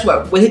money. And guess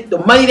what? With the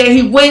money that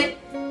he win,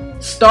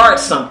 start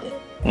something.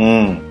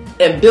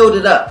 And build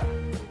it up.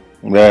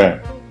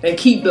 Yeah. And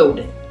keep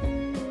building.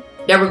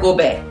 Never go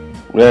back.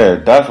 Yeah,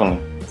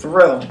 definitely. For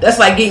real. That's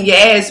like getting your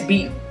ass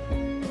beat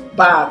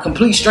by a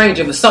complete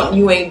stranger for something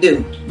you ain't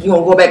do. You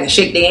gonna go back and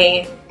shake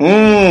their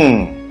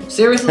hand?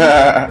 Seriously?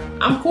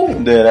 I'm cool.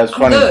 Yeah, that's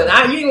funny. I'm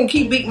good. You ain't gonna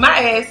keep beating my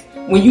ass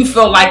when you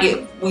feel like it,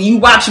 when you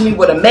watching me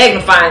with a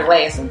magnifying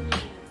glass and,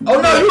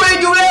 oh no, you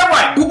ain't do that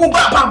right. Boop, boop,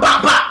 bop, bop,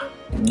 bop, bop.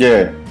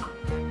 Yeah.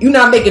 You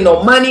not making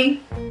no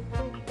money.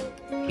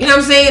 You know what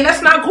I'm saying?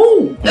 That's not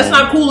cool. That's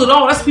not cool at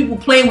all. That's people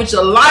playing with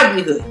your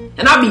livelihood.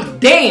 And I'll be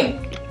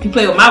damned if you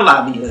play with my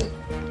livelihood.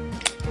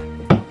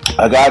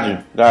 I got you.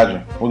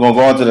 We're going to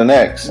go on to the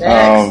next.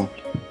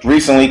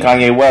 Recently,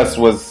 Kanye West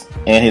was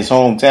in his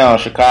hometown,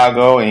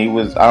 Chicago, and he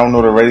was, I don't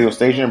know the radio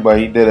station, but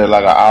he did an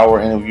hour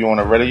interview on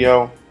the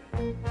radio,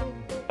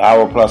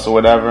 hour plus or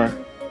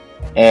whatever.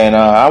 And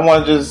I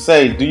want to just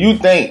say, do you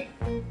think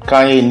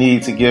Kanye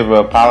needs to give an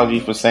apology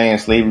for saying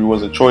slavery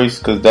was a choice?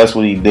 Because that's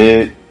what he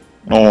did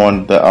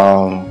on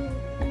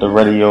the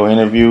radio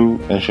interview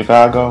in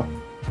Chicago.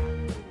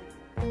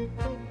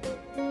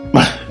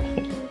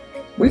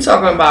 We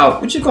talking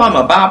about, what you call him,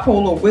 a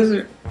bipolar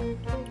wizard?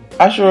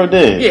 I sure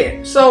did.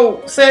 Yeah,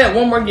 so say that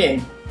one more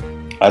again.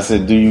 I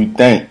said, do you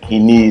think he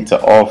needed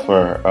to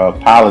offer an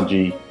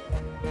apology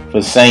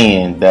for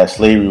saying that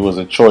slavery was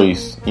a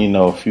choice,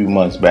 a few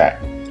months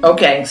back?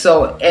 Okay,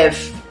 so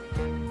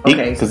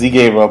because he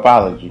gave an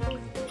apology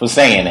for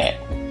saying that.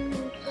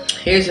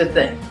 Here's the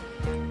thing.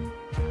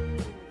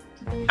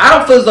 I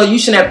don't feel as though you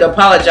shouldn't have to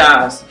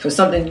apologize for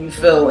something you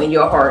feel in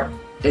your heart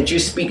that you're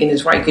speaking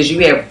is right, because you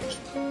have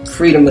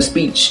freedom of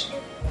speech,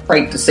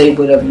 right to say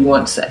whatever you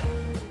want to say.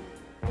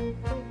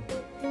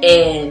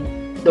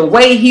 And the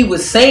way he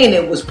was saying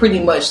it was pretty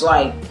much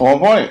like, on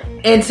point.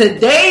 in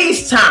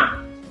today's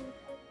time,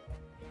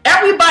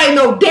 everybody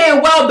know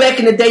damn well back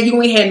in the day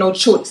you ain't had no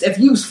choice if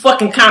you was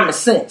fucking common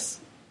sense.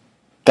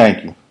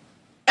 Thank you.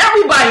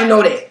 Everybody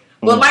know that.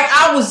 But like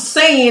I was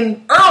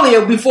saying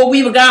earlier before we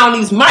even got on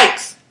these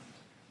mics,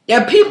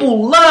 that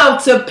people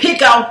love to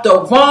pick out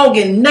the wrong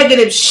and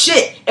negative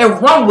shit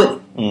and run with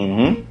it.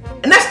 Mm-hmm.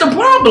 And that's the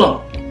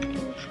problem.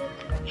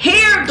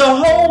 Hear the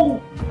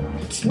whole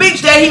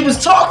speech that he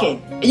was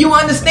talking, and you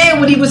understand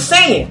what he was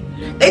saying.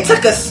 They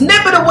took a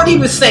snippet of what he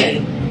was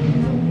saying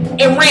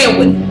and ran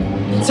with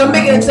it to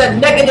make it into a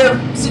negative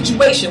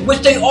situation, which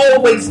they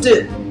always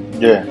do.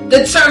 Yeah.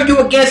 To turn you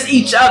against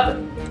each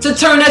other, to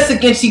turn us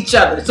against each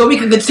other, so we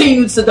can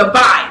continue to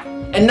divide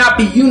and not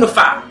be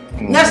unified.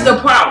 And that's the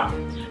problem.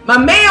 My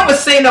man was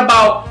saying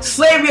about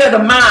slavery of the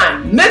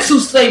mind, mental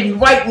slavery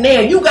right now.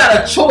 You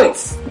got a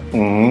choice.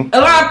 Mm-hmm. A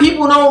lot of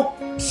people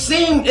don't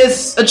seem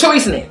it's a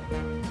choice now.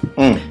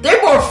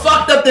 They more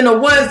fucked up than the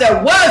ones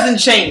that was in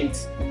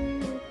chains.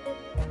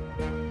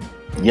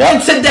 Yep.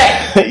 And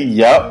today.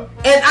 Yep.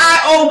 And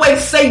I always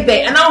say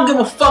that. And I don't give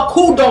a fuck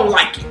who don't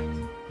like it.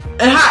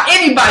 And how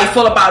anybody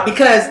feel about it.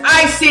 Because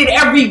I see it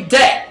every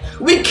day.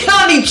 We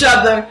killing each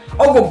other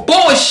over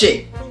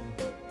bullshit.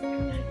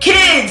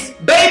 Kids,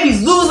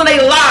 babies losing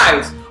their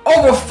lives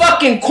over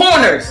fucking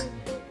corners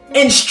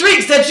and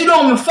streets that you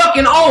don't even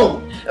fucking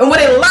own. And when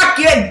they lock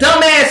your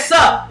dumb ass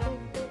up,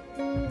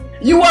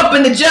 you up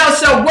in the jail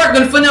cell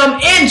working for them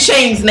in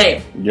chains now.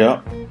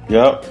 Yep.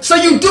 Yep. So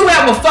you do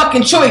have a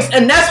fucking choice,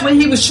 and that's what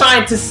he was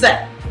trying to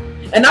say.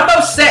 And I'm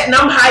upset and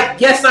I'm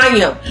hyped. Yes, I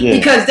am. Yeah.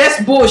 Because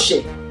that's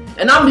bullshit.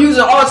 And I'm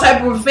using all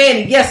type of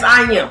profanity. Yes,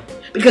 I am.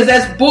 Because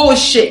that's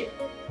bullshit.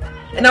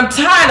 And I'm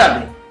tired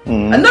of it.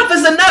 Mm-hmm. Enough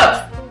is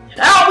enough.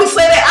 I always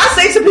say that.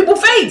 I say to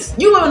people's face,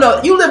 you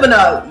live in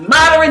a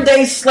modern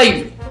day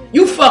slavery.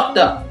 You fucked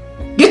up.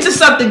 Get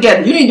yourself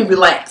together. You need to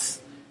relax.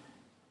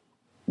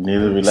 Need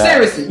to relax.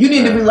 Seriously, you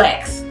need to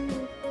relax.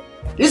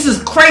 This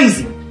is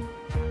crazy.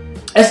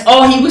 That's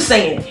all he was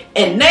saying.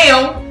 And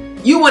now,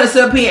 you want to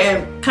sit up here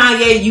and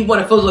Kanye, you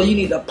want to feel like you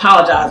need to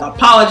apologize.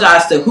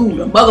 Apologize to who?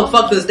 The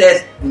motherfuckers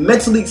that's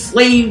mentally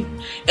enslaved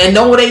and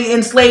know they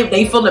enslaved,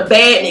 they feeling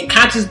bad and their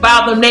conscience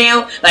bother them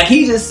now. Like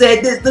he just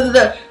said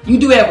this, You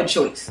do have a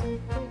choice.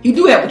 You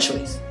do have a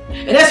choice.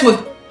 And that's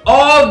with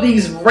all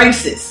these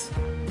races.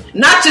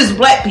 Not just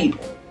black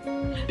people.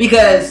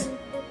 Because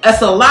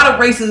that's a lot of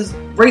races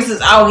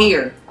out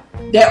here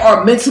that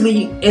are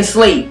mentally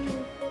enslaved.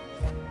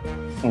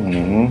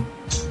 Mm-hmm.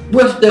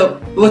 With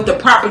the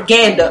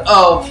propaganda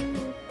of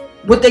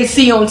what they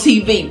see on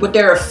TV, what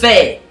they're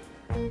fed,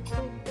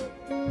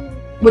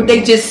 what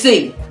they just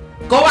see.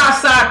 Go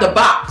outside the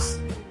box.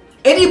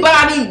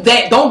 Anybody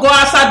that don't go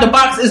outside the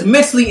box is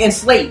mentally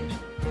enslaved.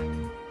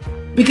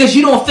 Because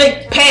you don't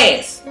think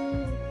past.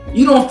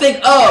 You don't think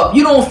of.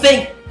 You don't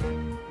think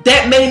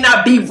that may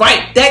not be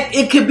right. That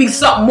it could be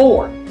something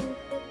more.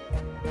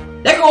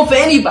 That go for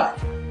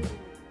anybody.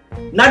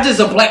 Not just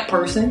a black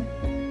person.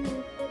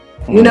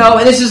 You know,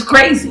 and it's just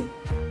crazy.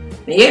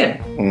 Yeah.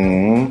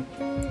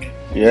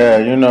 Mm-hmm. Yeah,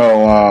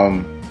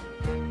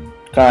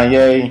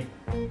 Kanye,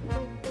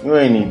 you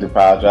ain't need to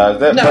apologize.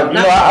 But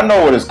I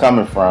know where it's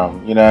coming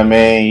from. You know what I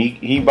mean?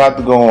 He about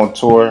to go on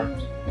tour.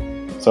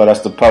 So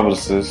that's the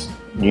publicist.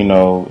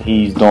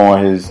 He's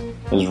doing his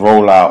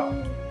rollout.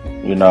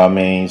 You know what I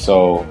mean?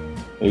 So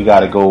you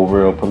got to go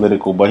real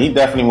political. But he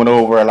definitely went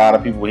over a lot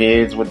of people's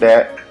heads with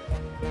that.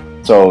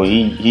 So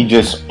he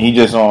just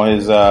on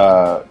his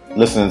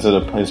listening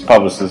to his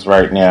publicist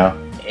right now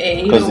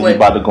because he's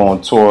about to go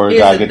on tour.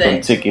 Gotta get them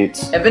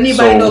tickets. If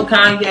anybody know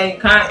Kanye,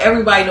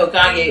 everybody know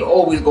Kanye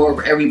always go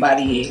over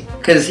everybody's head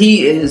because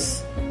he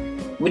is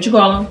what you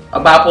call him, a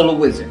bipolar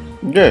wizard.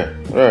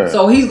 Yeah.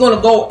 So he's gonna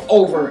go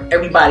over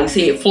everybody's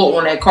head, float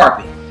on that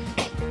carpet.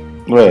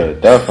 Yeah,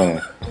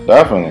 definitely.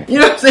 You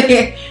know what I'm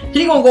saying?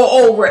 He gonna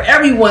go over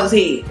everyone's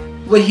head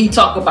what he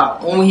talk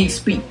about when he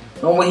speak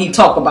and what he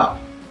talk about.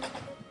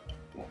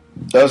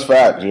 That's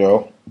facts,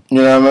 yo.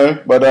 You know what I mean?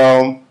 But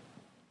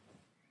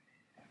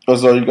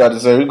that's all you got to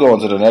say. We going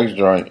to the next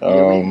joint. We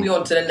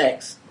on to the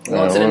next.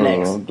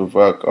 What the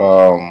fuck?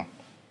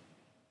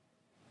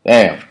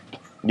 Damn.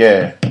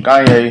 Yeah,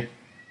 Kanye.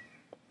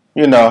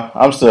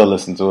 I'm still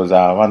listening to his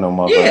album. I know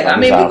motherfuckers. Yeah, I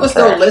mean, people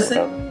still listen.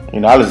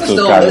 I listen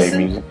to Kanye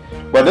music.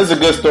 But this is a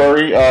good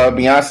story.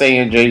 Beyonce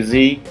and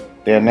Jay-Z,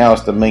 they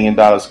announced the $1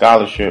 Million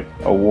Scholarship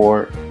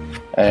Award.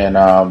 And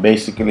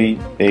basically,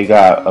 they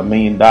got $1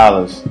 million.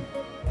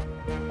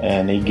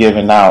 And they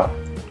giving out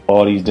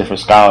all these different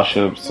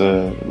scholarships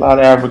to a lot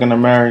of African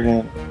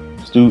American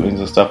students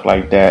and stuff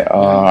like that.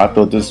 I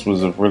thought this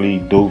was a really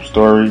dope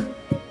story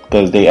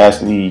because they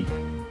actually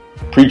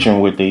preaching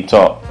what they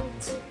taught.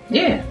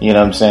 Yeah. You know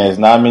what I'm saying? There's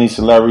not many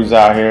celebrities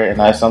out here, and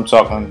as I'm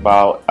talking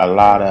about a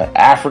lot of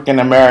African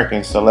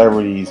American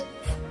celebrities,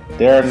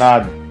 they're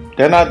not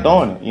doing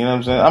it. You know what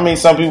I'm saying? I mean,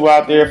 some people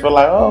out there feel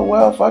like, oh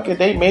well, fuck it,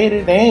 they made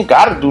it, they ain't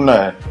gotta do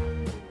nothing.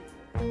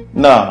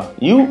 Nah,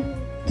 you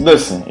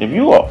listen. If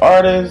you are an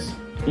artist,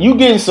 you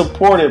getting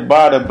supported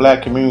by the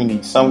black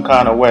community some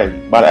kind of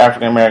way, by the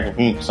African American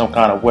community some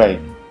kind of way.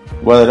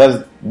 Whether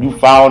that's you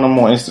following them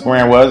on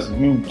Instagram, was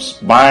you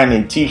buying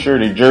a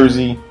T-shirt, a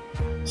jersey,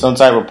 some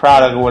type of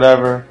product or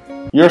whatever,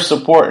 you're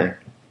supporting.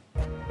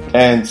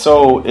 And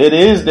so it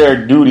is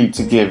their duty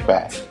to give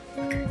back.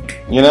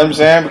 You know what I'm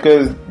saying?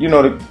 Because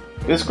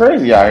it's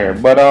crazy out here.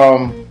 But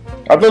I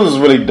thought it was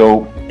really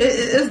dope.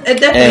 It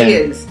definitely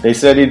is. They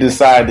said he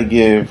decided to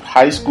give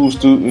high school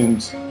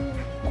students,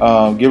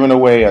 giving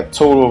away a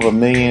total of $1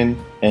 million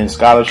in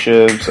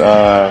scholarships.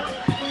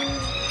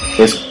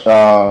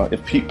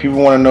 If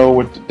people want to know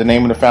what the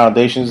name of the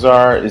foundations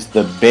are, it's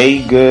the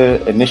Bay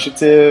Good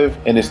Initiative,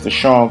 and it's the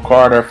Sean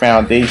Carter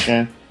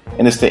Foundation,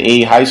 and it's to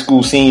aid high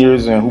school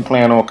seniors and who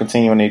plan on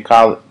continuing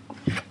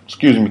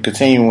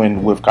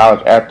with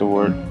college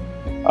afterward.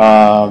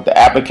 The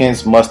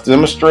applicants must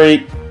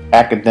demonstrate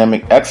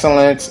academic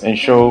excellence and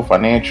show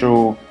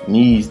financial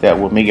needs that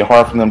will make it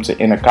hard for them to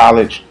enter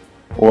college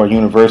or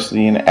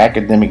university in the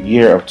academic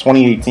year of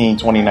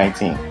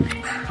 2018-2019.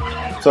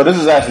 So this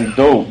is actually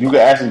dope. You can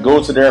actually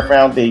go to their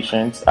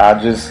foundations. I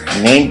just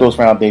named those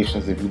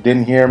foundations. If you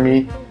didn't hear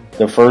me,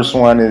 the first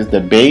one is the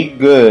Bay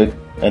Good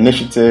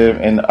Initiative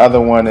and the other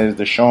one is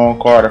the Sean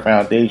Carter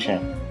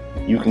Foundation.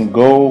 You can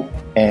go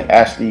and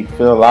actually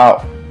fill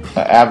out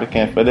an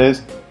applicant for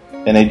this,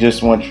 and they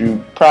just want you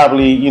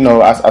probably,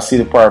 I see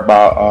the part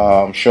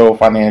about show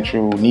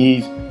financial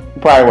needs.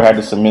 You probably will have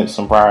to submit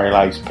some probably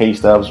like pay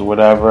stubs or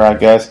whatever, I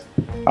guess.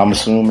 I'm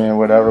assuming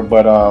whatever,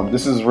 but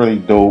this is really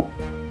dope.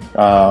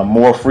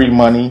 More free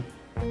money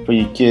for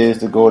your kids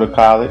to go to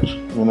college, you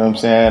know what I'm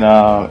saying?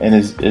 And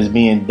it's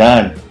being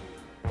done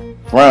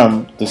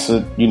from the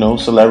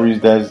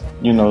celebrities that's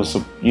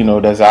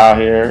that's out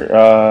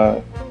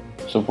here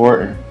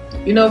supporting.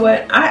 You know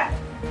what? I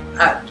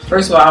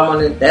first of all, I want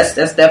to. That's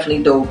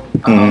definitely dope.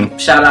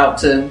 Shout out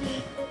to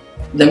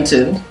them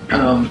too.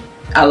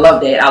 I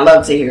love that. I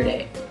love to hear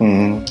that.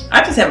 Mm-hmm.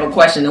 I just have a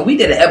question, and we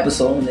did an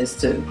episode on this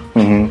too.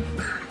 Mm-hmm.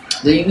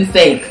 Do you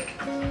think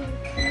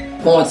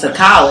going to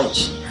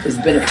college is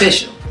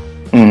beneficial?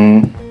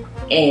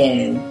 Mm-hmm.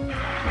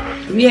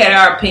 And we had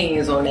our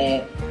opinions on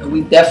that, and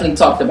we definitely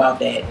talked about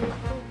that.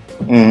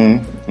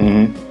 Mm-hmm.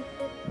 Mm-hmm.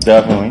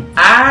 Definitely.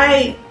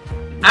 I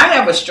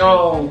have a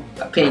strong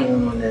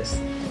opinion on this.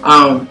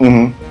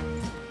 Mm-hmm.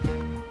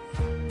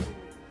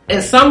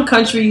 In some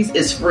countries,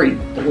 it's free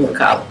to go to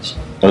college.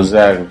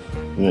 Exactly.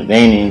 They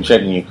ain't even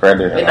checking your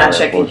credit. They're not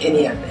checking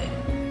any of that.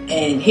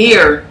 And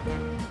here,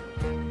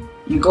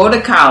 you go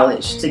to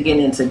college to get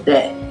into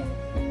debt.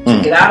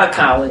 To get out of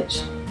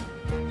college,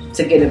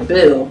 to get a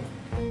bill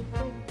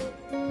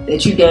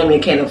that you damn near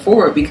can't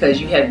afford because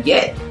you have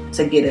yet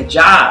to get a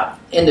job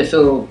in the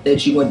field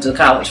that you went to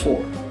college for.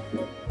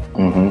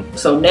 Mm-hmm.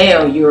 So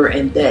now you're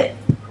in debt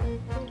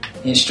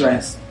and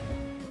stress.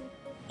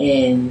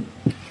 And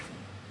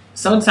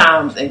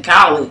sometimes in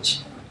college,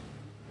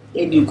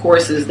 they do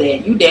courses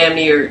that you damn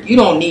near you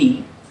don't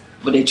need,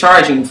 but they're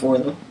charging you for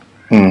them.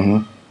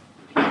 Mm-hmm.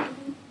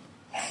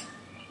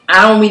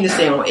 I don't mean to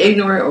sound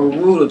ignorant or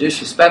rude or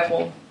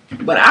disrespectful,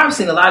 but I've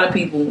seen a lot of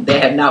people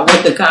that have not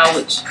went to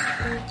college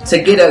to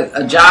get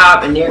a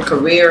job in their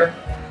career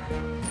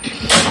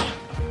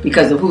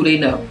because of who they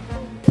know.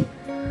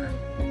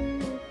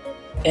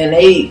 And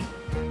they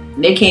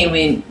came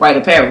in write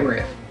a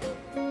paragraph.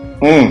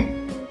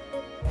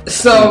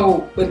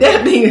 So, with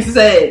that being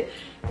said,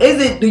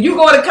 do you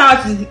go to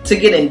college to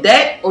get in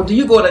debt, or do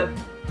you go to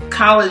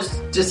college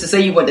just to say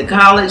you went to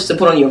college to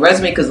put on your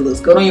resume because it looks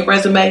good on your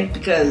resume?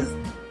 Because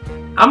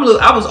I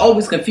was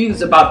always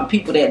confused about the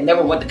people that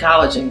never went to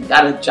college and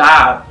got a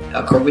job,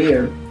 a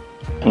career,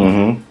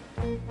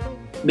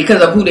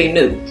 because of who they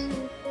knew.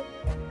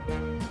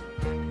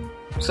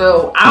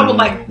 So I would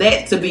like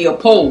that to be a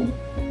poll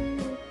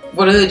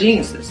for the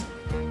geniuses.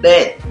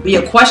 That be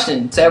a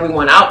question to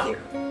everyone out there.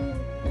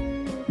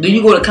 Do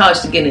you go to college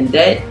to get in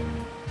debt?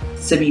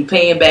 To be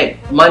paying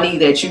back money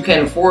that you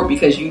can't afford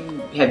because you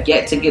have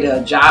yet to get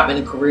a job in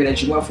a career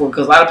that you went for?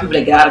 Because a lot of people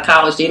that get out of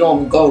college, they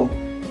don't go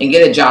and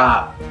get a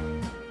job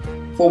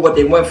for what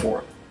they went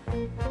for.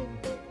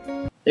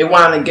 They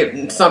want to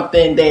get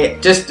something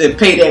that just to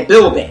pay that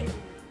bill back.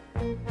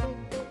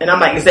 And I'm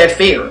like, is that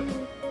fair?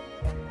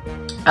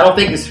 I don't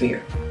think it's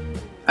fair.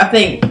 I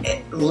think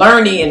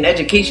learning and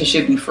education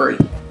should be free.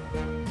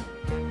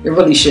 It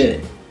really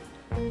should.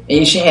 And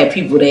you should have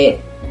people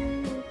that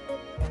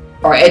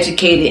are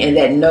educated and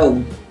that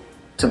know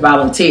to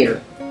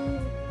volunteer,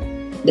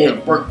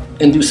 that work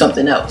and do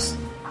something else.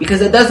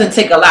 Because it doesn't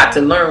take a lot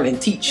to learn and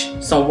teach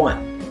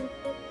someone.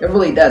 It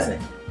really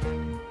doesn't.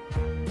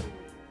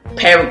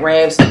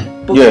 Paragraphs,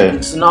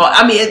 books, and all.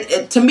 I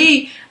mean, to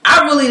me,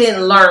 I really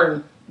didn't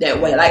learn that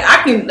way. Like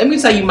let me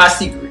tell you my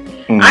secret.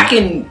 I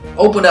can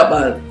open up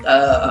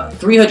a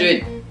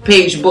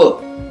 300-page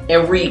book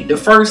and read the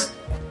first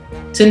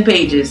 10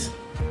 pages,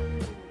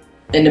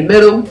 in the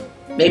middle,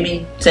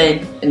 maybe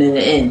 10, and in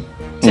the end,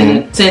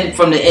 10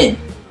 from the end,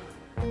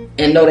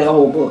 and know that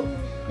whole book.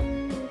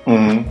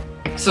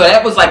 So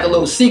that was like a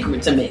little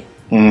secret to me.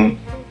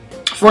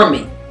 for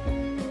me.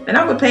 And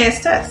I would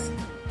pass tests.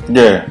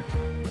 Yeah.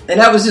 And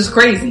that was just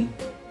crazy.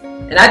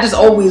 And I just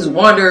always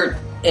wondered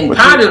and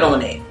pondered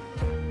on that.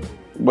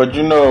 But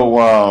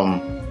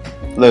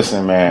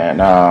listen, man,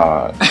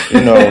 to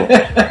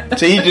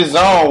each his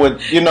own. With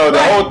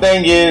the whole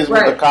thing is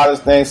with the college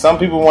thing. Some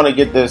people want to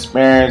get the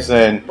experience,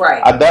 and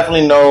I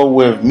definitely know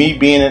with me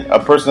being a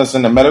person that's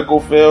in the medical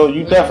field,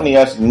 you definitely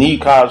actually need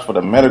college for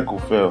the medical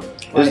field.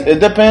 It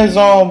depends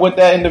on what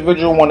that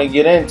individual want to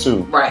get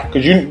into, right?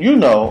 Because in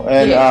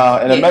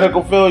the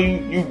medical field,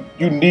 you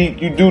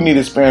do need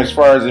experience as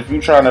far as if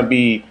you're trying to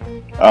be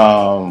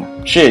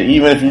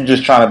even if you're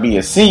just trying to be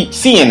a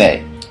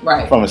CNA.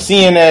 Right. From a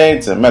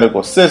CNA to medical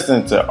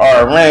assistant to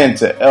RN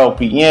to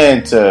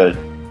LPN to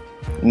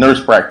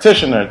nurse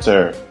practitioner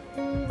to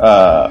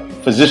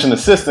physician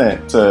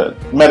assistant to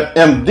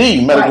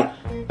MD, medical.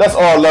 Right. That's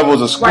all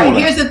levels of schooling.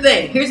 Right. Here's the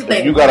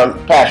thing. You got a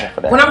passion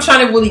for that. What I'm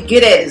trying to really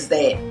get at is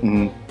that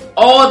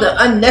all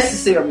the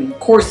unnecessary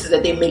courses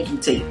that they make you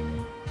take.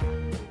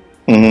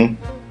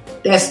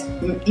 That's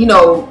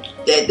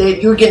that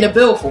you're getting a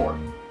bill for.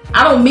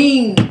 I don't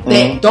mean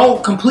that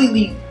don't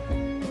completely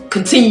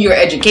continue your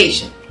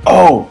education.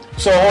 Oh,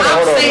 so hold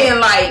on.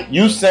 Saying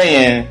you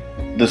saying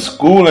the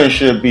schooling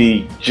should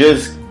be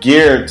just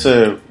geared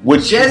to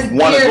what you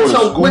want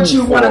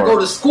to go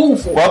to school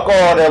for. Fuck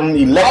all them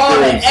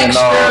electives and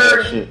all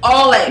that shit.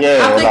 All that.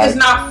 Yeah, I think it's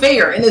not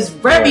fair, and it's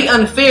very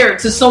unfair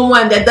to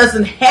someone that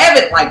doesn't have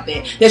it like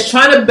that. That's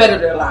trying to better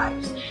their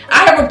lives.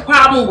 I have a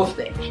problem with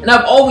that, and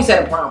I've always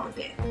had a problem with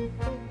that.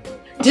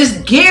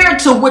 Just geared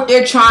to what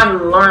they're trying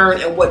to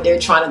learn and what they're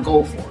trying to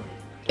go for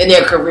in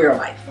their career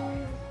life.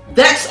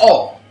 That's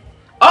all.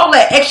 All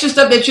that extra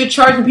stuff that you're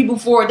charging people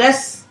for,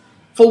 that's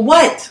for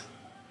what?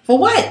 For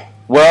what?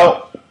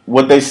 Well,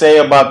 what they say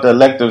about the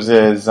electives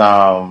is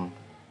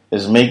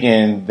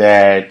making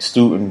that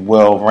student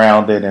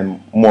well-rounded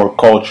and more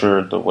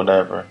cultured or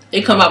whatever.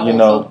 They come up,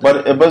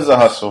 but it's a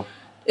hustle.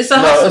 It's a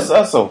hustle. It's a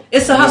hustle.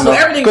 It's a hustle.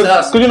 Everything's a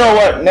hustle. Because you know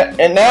what?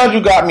 And now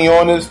you got me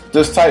on this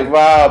type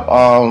vibe.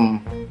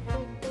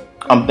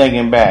 I'm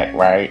thinking back,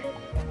 right?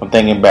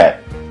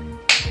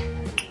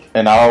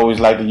 And I always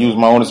like to use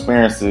my own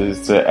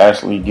experiences to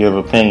actually give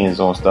opinions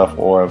on stuff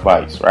or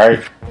advice,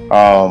 right?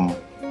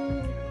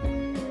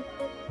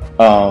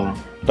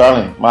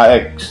 Darlene, my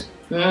ex,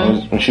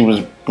 when she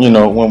was,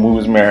 when we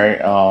was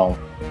married,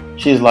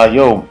 she's like,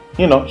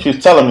 she was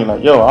telling me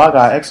like, I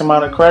got X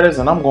amount of credits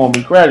and I'm going to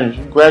be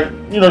graduating.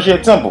 She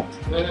at Temple.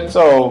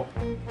 So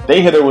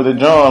they hit her with a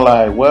John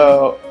like,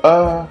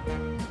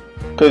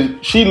 because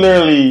she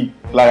literally,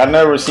 like, I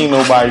never seen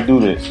nobody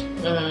do this.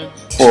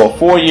 For a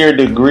 4-year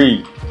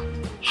degree,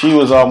 she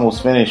was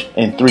almost finished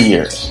in 3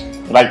 years.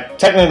 Like,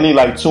 technically,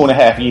 like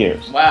 2.5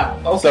 years. Wow.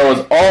 Okay. So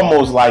it's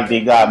almost like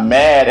they got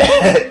mad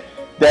at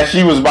that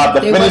she was about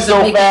to finish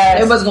so fast.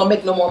 They wasn't going to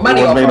make no more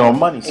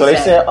money. So they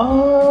said,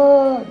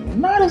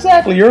 not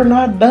exactly. You're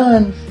not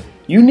done.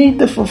 You need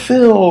to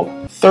fulfill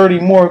 30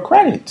 more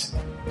credits.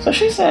 So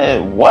she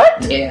said,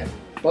 what? Yeah.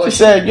 She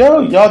said,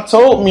 y'all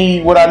told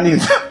me what I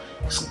needed.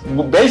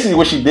 Basically,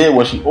 what she did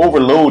was she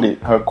overloaded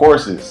her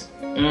courses.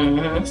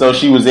 So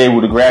she was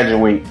able to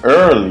graduate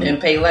early and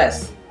pay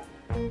less.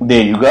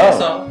 There you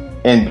go.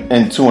 In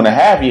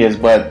 2.5 years,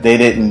 but they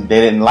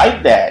didn't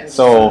like that.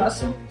 So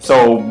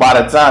by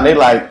the time it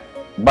was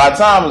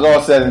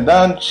all said and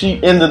done, she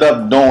ended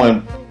up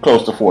doing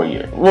close to 4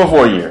 years. Well,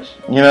 4 years.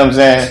 You know what I'm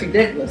saying? It's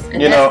ridiculous.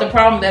 And that's the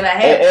problem that I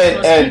have.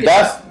 And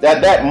that's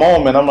at that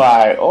moment I'm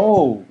like,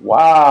 oh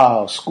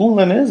wow,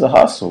 schooling is a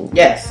hustle.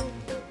 Yes.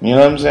 You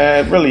know what I'm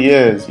saying? It really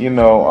is.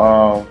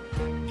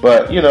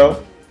 But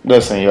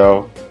listen,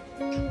 yo.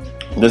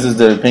 This is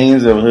the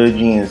Opinions of Hood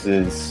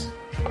Geniuses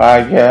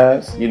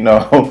podcast.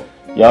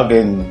 Y'all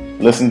can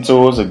listen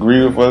to us,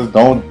 agree with us,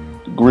 don't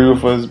agree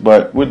with us,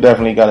 but we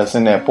definitely gotta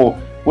send that poll.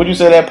 What'd you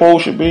say that poll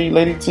should be,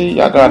 Lady T?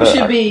 I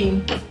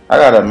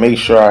gotta make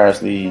sure I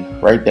actually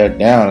write that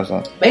down or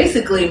something.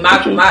 Basically,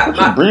 my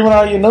breathing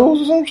out your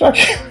nose or something. I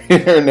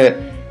can't hearing that.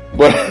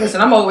 But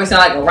listen, I'm always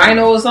sound like a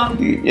rhino or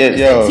something. Yeah,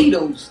 yo.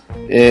 Tito's.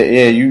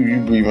 Yeah, you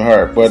breathing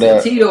hard.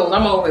 But Tito's,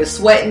 I'm always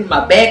sweating,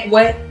 my back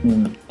wet.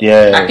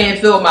 Yeah. I can't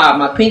feel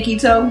my pinky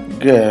toe.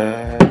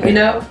 Yeah.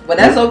 But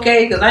that's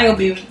okay because I ain't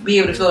gonna be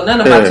able to feel none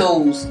of my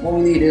toes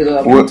when we leave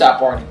the rooftop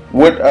party.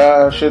 What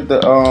should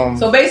the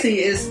So basically,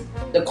 it's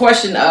the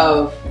question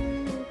of,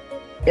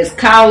 is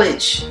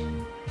college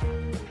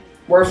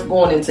worth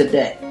going into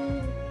debt?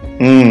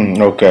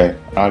 Okay,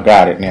 I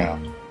got it now.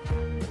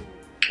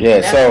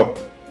 Yeah.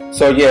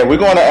 So yeah, we're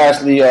going to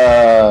actually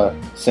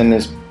send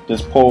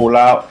this poll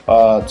out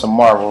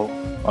tomorrow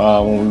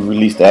when we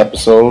release the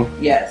episode.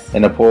 Yes.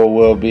 And the poll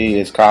will be,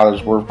 is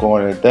college worth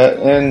going into debt?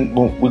 And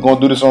we're going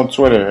to do this on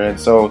Twitter. And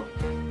so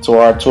to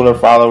our Twitter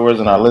followers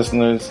and our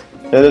listeners,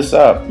 hit us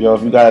up.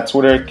 If you got a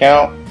Twitter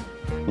account,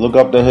 look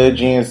up the Hood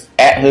Genius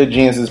at Hood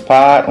Geniuses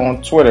Pod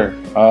on Twitter.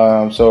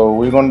 So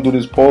we're going to do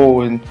this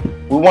poll and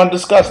we want to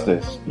discuss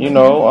this. You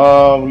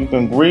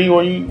can agree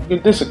or you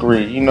can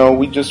disagree.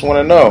 We just want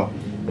to know,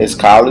 is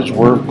college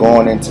worth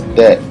going into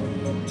debt?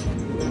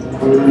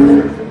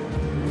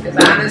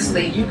 Because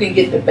honestly, you can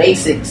get the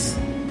basics.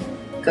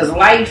 Because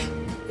life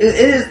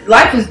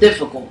is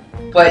difficult.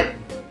 But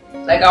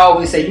like I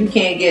always say, you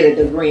can't get a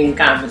degree in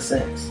common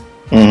sense.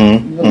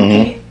 Mm-hmm. You really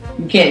can't.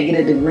 You can't get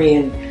a degree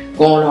in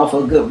going off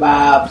of good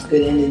vibes,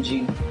 good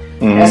energy.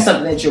 Mm-hmm. That's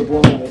something that you're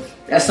born with.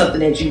 That's something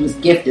that you was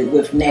gifted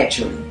with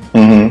naturally.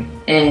 Mm-hmm.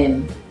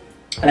 And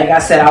like I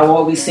said, I've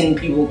always seen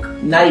people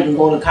not even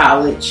go to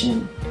college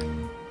and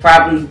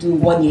probably do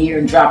 1 year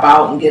and drop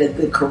out and get a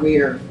good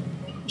career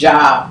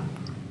job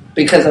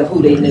because of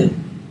who they knew.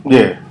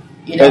 Yeah.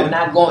 You know,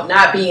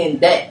 not being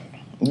debt.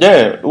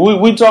 Yeah,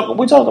 we talk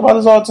about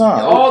this all the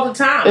time. All the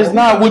time. It's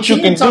not what you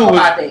can do.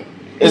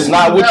 It's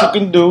not what you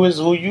can do. It's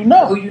who you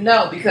know. Who you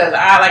know, because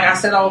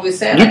I always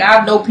said,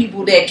 I know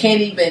people that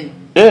can't even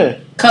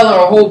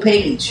color a whole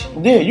page.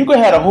 Yeah, you could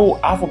have a whole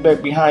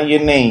alphabet behind your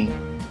name,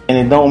 and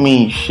it don't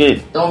mean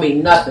shit. Don't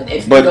mean nothing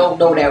if you don't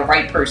know that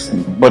right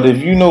person. But if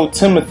you know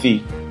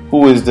Timothy,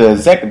 who is the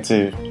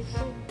executive,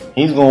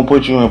 he's gonna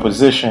put you in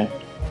position,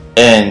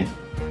 and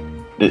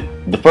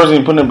the person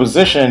you put in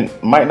position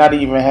might not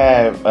even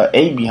have an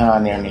A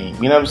behind their name.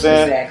 You know what I'm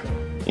saying? Exactly.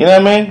 You know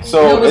what I mean?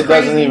 So it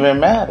doesn't even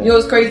matter. You know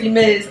what's crazy,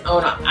 Miz?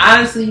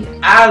 Honestly,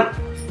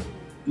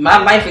 my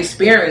life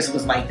experience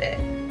was like that.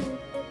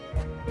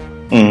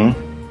 Mm-hmm.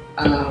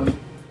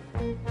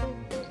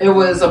 It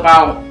was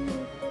about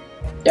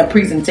that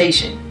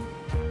presentation.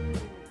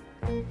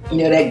 You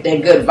know, that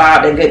good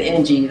vibe, that good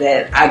energy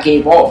that I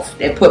gave off,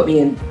 that put me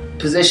in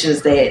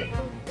positions that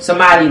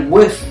somebody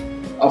with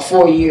a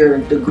 4-year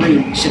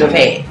degree should have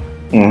had.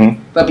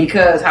 Mm-hmm. But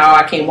because how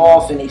I came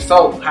off and they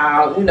felt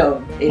how, you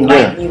know, they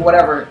liked me,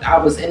 whatever, I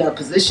was in a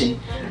position,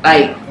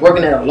 like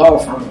working at a law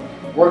firm,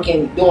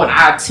 doing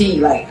IT,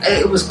 like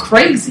it was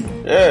crazy.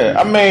 Yeah,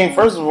 I mean,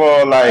 first of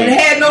all, like, and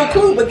had no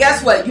clue. But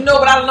guess what? You know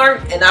what I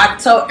learned, and I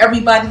tell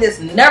everybody this: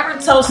 never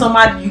tell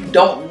somebody you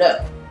don't know.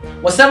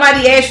 When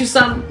somebody asks you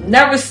something,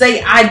 never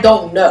say I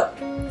don't know.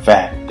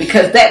 Fact.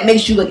 Because that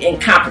makes you look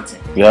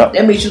incompetent. Yep.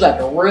 That makes you like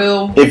a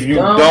real. If you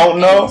don't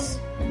know,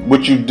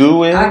 what you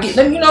do is,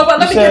 you know what?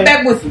 Let me get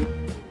back with you.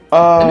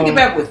 Let me get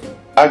back with you.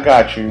 I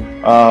got you.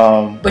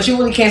 But you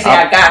really can't say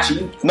I got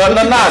you. No, I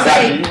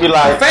got you. You be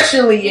like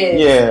professionally,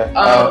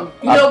 yeah.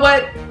 You know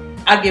what?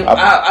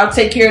 I'll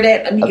take care of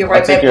that. Let me get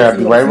right back with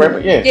you.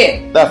 Right.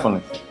 Yeah,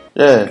 definitely.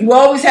 Yeah. You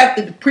always have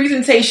to. The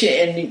presentation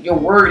and your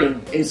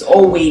wording is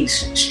always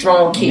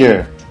strong key.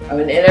 Yeah. I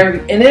mean,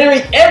 and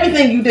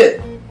everything you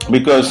do.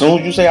 Because as soon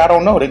as you say I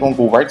don't know, they're gonna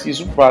go right to your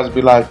supervisor and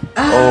be like,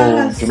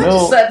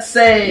 Jamil, such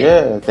say,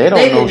 yeah, they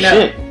don't know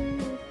shit.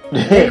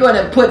 They're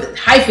gonna put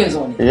hyphens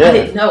on it. Yeah. I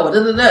didn't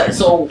know.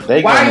 So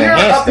while you're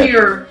up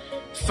here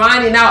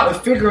finding out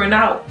and figuring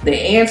out the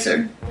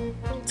answer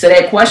to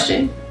that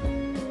question,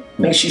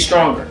 makes you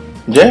stronger.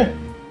 Yeah.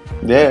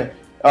 We're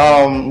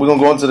gonna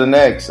go into the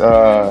next.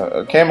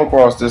 I came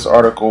across this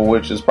article,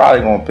 which is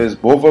probably gonna piss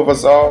both of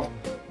us off,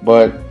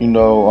 but you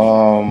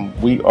know,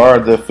 we are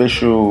the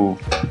official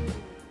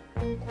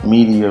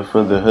media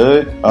for the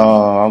hood.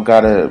 I've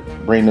got to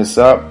bring this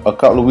up. A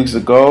couple of weeks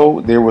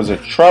ago, there was a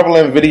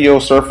troubling video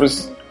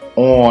surfaced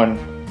on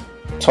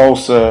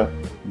Tulsa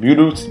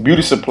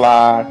beauty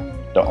supply.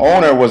 The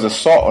owner was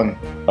assaulting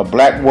a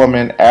black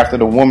woman after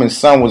the woman's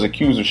son was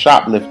accused of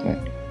shoplifting.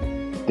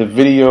 The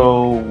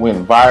video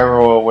went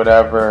viral or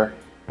whatever.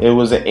 It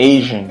was an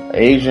Asian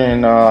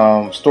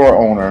store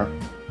owner,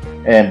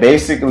 and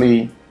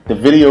basically the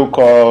video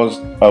caused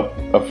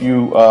a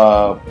few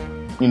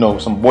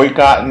some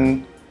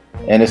boycotting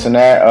and it's an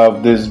ad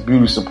of this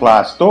beauty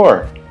supply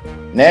store.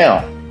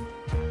 Now,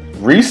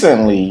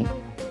 recently,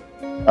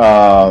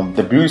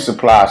 the beauty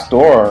supply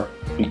store,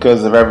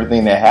 because of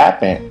everything that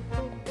happened,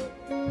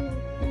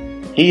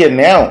 he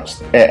announced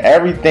that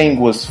everything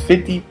was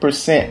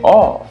 50%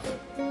 off.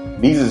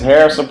 These is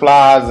hair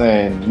supplies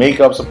and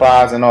makeup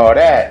supplies and all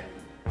that.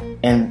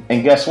 And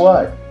guess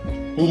what?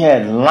 He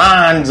had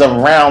lines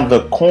around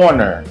the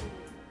corner.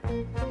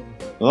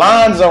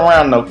 Lines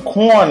around the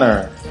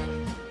corner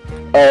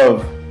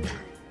of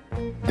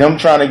them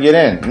trying to get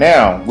in.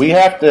 Now, we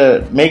have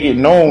to make it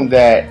known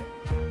that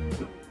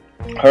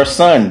her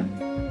son,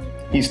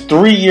 he's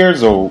 3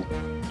 years old.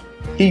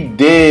 He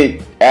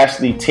did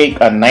actually take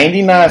a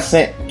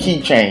 99-cent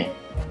keychain.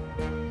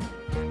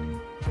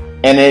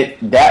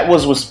 And that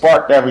was what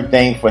sparked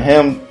everything for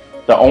him,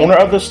 the owner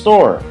of the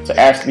store, to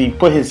actually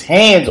put his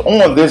hands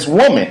on this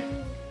woman,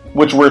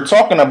 which we're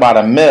talking about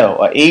an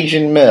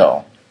Asian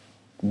male.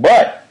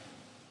 But,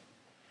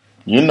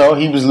 you know,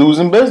 he was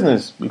losing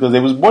business because they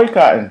was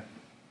boycotting.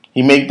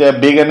 He made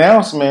that big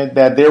announcement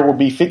that there will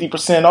be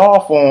 50%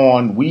 off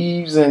on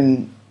weaves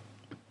and,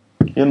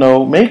 you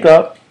know,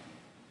 makeup.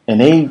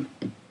 And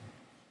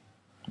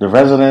the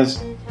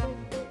residents,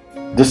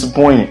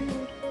 disappointed.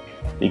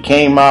 They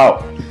came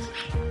out,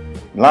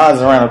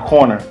 lines around the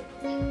corner.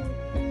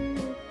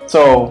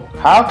 So,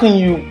 how can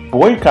you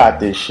boycott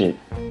this shit?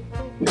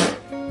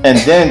 And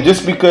then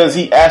just because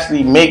he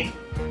actually make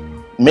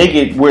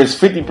it where it's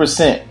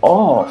 50%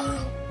 off,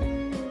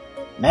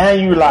 now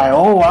you're like,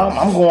 oh,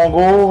 I'm going to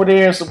go over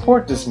there and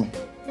support this man.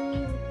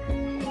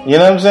 You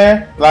know what I'm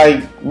saying?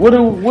 Like, what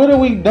are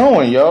we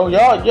doing, yo?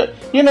 Y'all,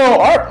 you know,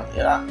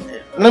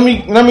 let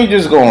me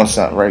just go on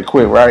something right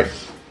quick, right?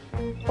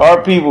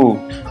 Our people,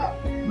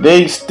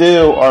 they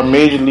still are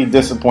majorly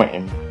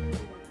disappointing me.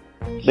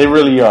 They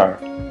really are.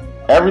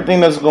 Everything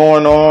that's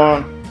going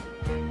on,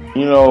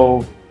 you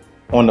know,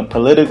 on the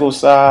political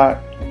side,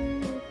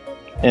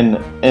 in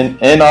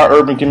our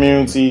urban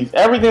communities,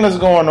 everything that's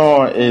going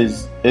on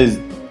is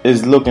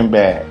looking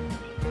bad.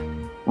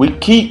 We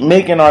keep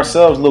making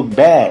ourselves look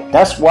bad.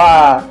 That's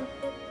why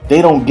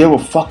they don't give a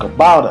fuck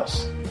about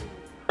us.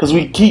 Because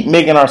we keep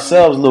making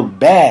ourselves look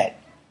bad.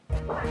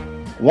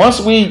 Once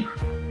we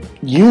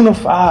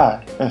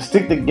unify and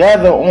stick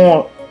together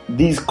on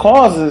these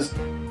causes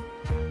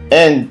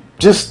and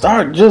just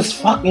start just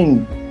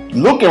fucking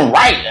looking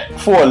right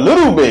for a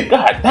little bit.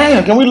 God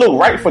damn, can we look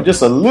right for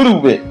just a little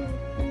bit?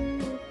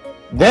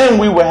 Then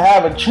we would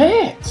have a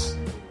chance.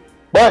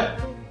 But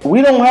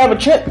we don't have a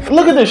chance.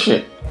 Look at this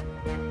shit.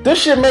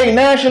 This shit made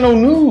national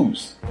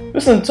news.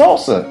 This in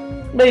Tulsa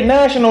made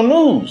national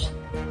news.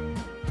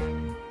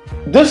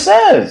 This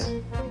says,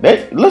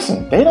 they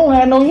don't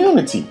have no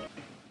unity.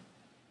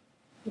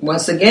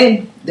 Once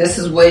again, this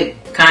is what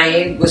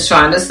Kanye was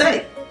trying to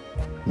say.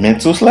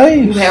 Mental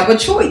slaves. You have a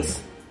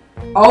choice.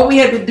 All we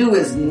have to do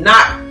is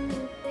knock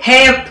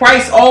half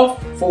price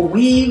off for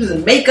weaves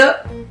and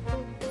makeup.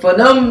 For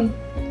them,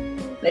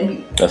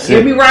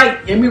 hear me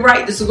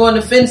right. This is going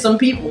to offend some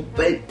people,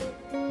 but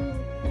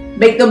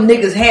make them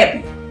niggas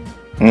happy.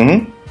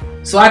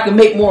 Mm-hmm. So I can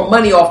make more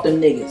money off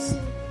them niggas.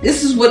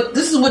 This is what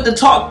the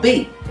talk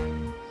be.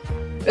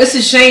 It's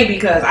a shame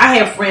because I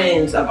have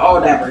friends of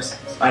all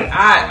diversities. Like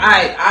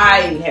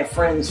I have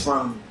friends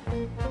from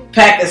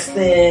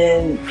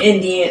Pakistan,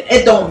 Indian.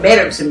 It don't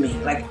matter to me.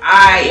 Like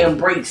I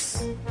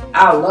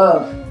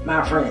love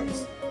my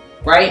friends.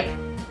 Right?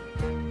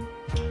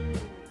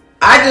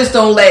 I just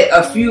don't let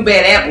a few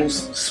bad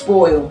apples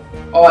spoil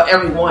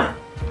everyone.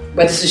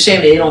 But it's a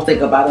shame that they don't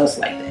think about us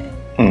like that.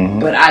 Mm-hmm.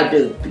 But I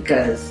do,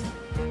 because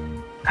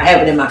I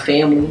have it in my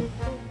family.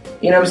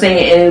 You know what I'm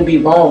saying? And it would be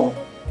wrong.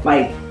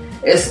 Like,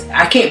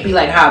 I can't be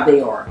like how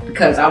they are,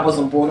 because I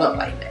wasn't brought up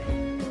like that.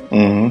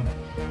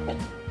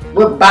 Mm-hmm.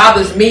 What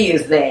bothers me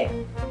is that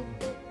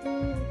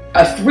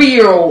a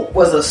 3-year-old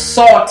was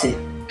assaulted.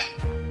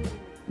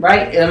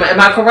 Right? Am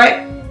I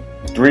correct?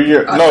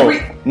 3-year?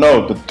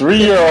 No, the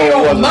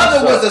 3-year-old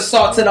mother was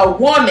assaulted. A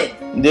woman.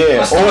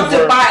 Yeah,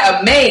 assaulted by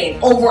a man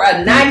over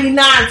a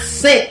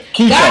 99-cent.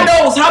 God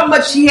knows how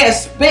much he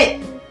has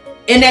spent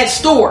in that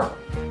store.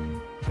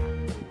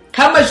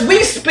 How much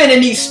we spend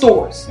in these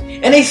stores.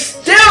 And they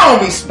still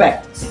don't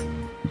respect us.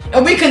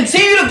 And we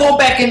continue to go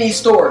back in these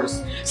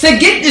stores to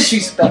get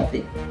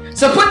disrespected.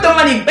 So put the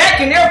money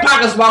back in their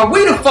pockets while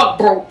we the fuck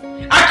broke.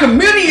 Our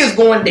community is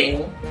going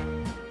down.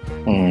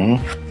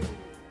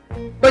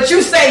 Mm-hmm. But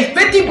you say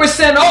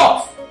 50%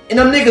 off, and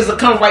them niggas will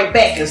come right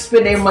back and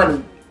spend their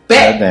money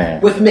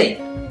back with me.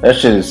 That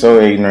shit is so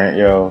ignorant,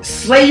 yo.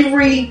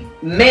 Slavery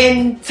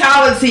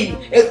mentality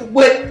is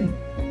what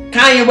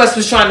Kanye West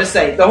was trying to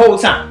say the whole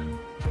time.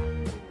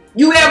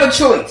 You have a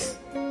choice.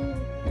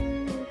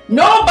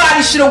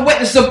 Nobody should have went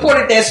and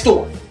supported that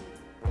store.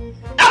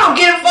 I don't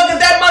give a fuck if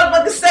that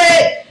motherfucker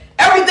said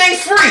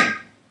everything's free.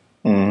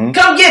 Mm-hmm.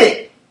 Come get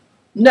it.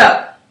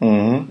 No.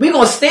 Mm-hmm. We're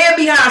going to stand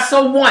behind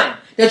someone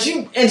that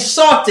you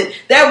insulted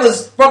that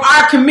was from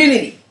our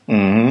community.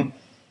 Mm-hmm.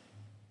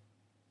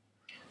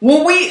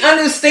 When we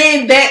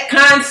understand that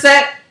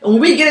concept and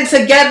we get it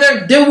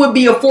together, there will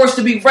be a force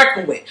to be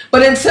reckoned with.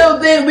 But until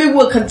then, we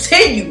will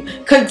continue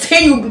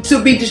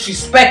to be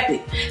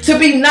disrespected, to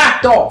be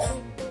knocked off.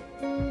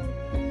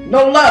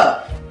 No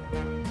love.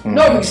 Mm-hmm.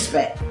 No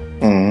respect.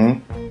 Mm-hmm.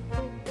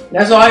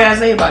 That's all I gotta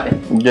say about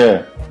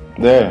that.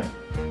 Yeah.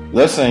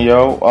 Listen,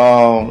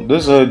 yo,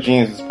 this is Hood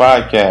Genius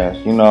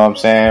podcast. You know what I'm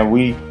saying?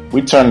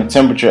 We turn the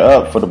temperature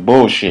up for the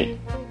bullshit.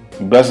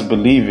 You best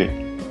believe it.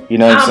 You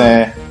know what I'm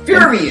saying?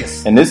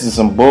 Furious. And this is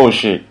some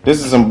bullshit.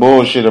 This is some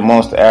bullshit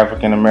amongst the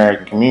African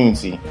American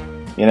community.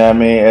 You know what I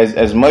mean?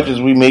 As much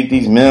as we make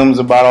these memes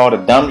about all the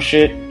dumb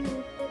shit,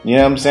 you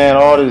know what I'm saying?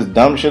 All this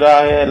dumb shit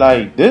out here,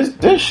 like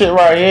this shit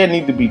right here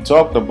need to be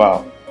talked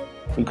about.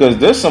 Because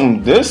there's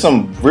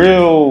some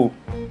real,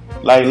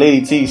 like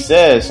Lady T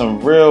said,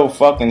 some real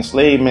fucking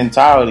slave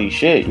mentality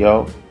shit,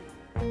 yo.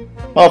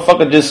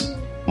 Motherfucker just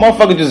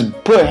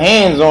put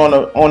hands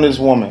on this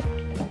woman.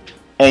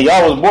 And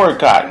y'all was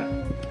boycotting.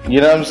 You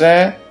know what I'm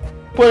saying?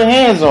 Put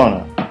hands on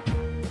her.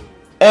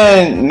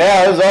 And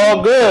now it's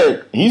all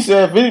good. He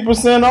said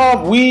 50%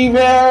 off weave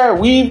hair,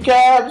 weave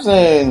caps,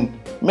 and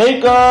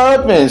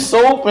makeup, and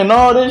soap, and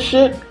all this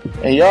shit.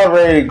 And y'all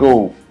ready to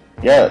go.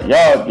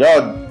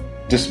 Y'all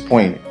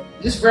disappointed.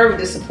 Just very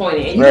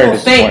disappointed.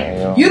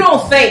 And you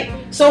don't think.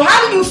 So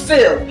how do you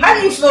feel? How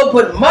do you feel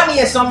putting money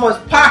in someone's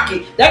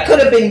pocket? That could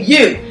have been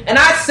you. And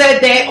I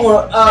said that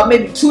on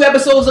maybe 2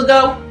 episodes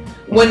ago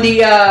when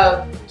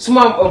the some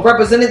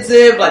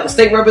representative, like the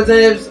state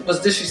representative,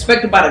 was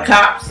disrespected by the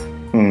cops.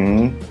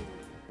 Mm-hmm.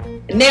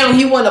 And now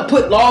he want to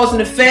put laws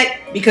in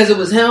effect because it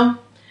was him.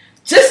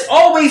 Just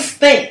always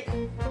think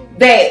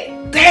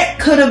that that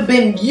could have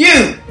been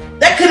you.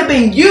 That could have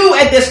been you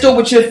at that store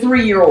with your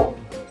 3-year-old.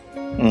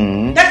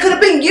 Mm-hmm. That could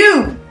have been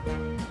you.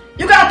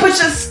 You gotta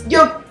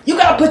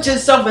put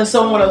yourself in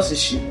someone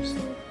else's shoes.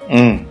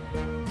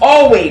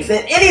 Always,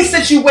 in any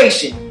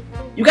situation,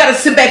 you gotta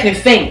sit back and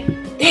think,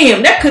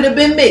 damn, that could have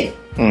been me.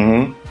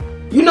 Mm-hmm.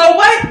 You know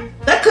what?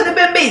 That could have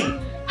been me.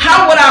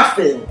 How would I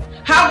feel?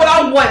 How would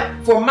I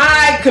want for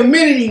my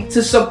community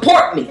to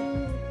support me?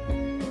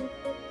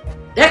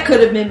 That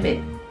could have been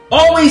me.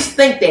 Always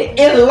think that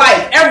in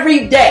life,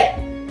 every day.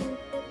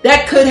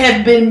 That could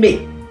have been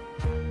me.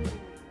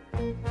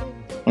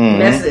 Mm-hmm.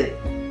 That's it.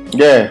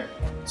 Yeah.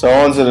 So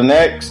on to the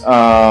next.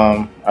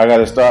 I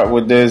gotta start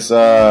with this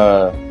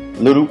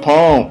little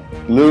poem.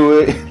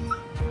 Hold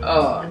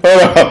on.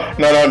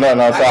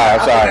 No.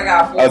 Sorry.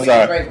 I'm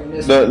sorry.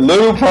 The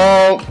little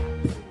poem,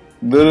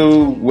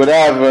 little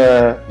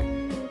whatever.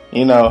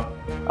 You know.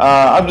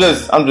 I'm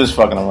just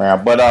fucking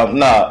around. But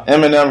no.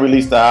 Eminem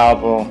released the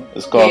album.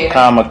 It's called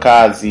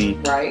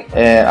Kamikaze. Right.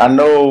 And I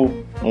know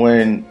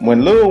when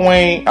Lil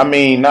Wayne,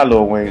 not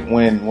Lil Wayne,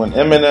 when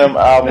Eminem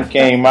album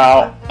came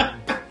out.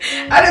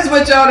 I just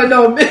want y'all to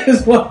know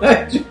Miss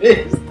 100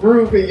 is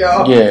groovy,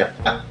 y'all. Yeah,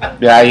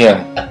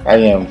 I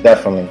am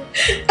definitely.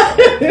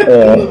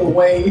 Lil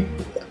Wayne.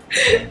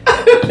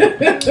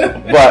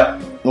 But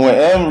when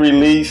M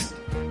released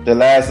the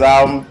last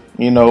album,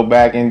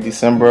 back in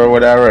December or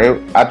whatever,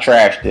 I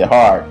trashed it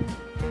hard.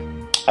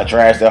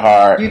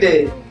 You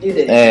did.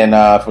 And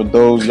for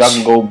those, y'all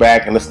can go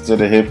back and listen to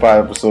the hip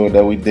hop episode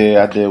that I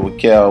did with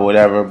Kel or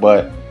whatever.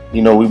 But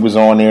we was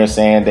on there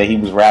saying that he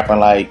was rapping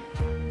like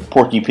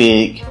Porky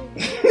Pig.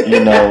 We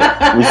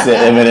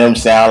said Eminem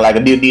sound like a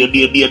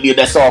deal.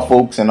 That's all,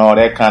 folks, and all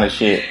that kind of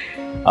shit.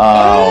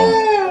 But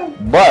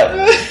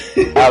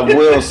I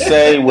will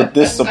say with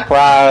this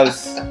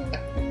surprise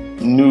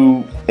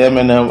new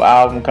Eminem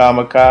album,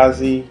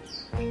 Kamikaze,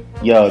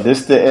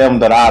 this the M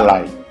that I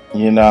like.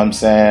 You know what I'm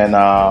saying?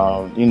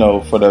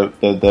 For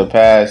the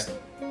past,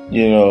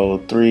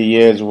 3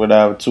 years or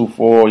whatever,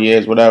 4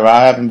 years, whatever,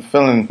 I haven't been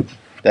feeling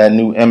that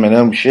new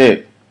Eminem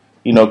shit.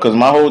 Because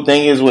my whole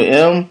thing is with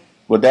M,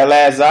 with that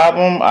last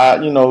album,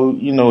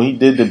 he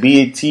did the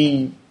BET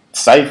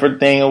Cypher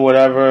thing or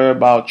whatever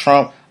about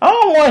Trump. I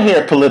don't want to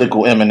hear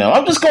political Eminem.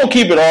 I'm just going to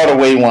keep it all the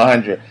way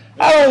 100.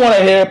 I don't want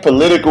to hear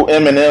political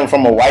Eminem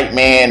from a white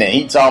man and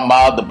he talking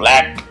about the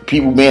black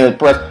people being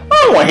oppressed.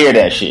 I don't want to hear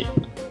that shit.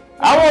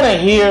 I want to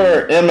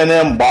hear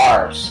Eminem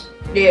bars.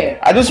 Yeah.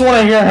 I just want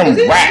to hear him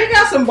rap. He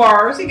got some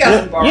bars.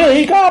 Yeah,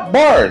 he got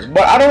bars.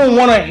 But I don't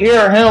want to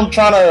hear him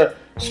trying to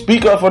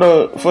speak up for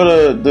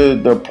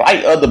the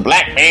plight of the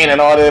black man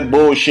and all that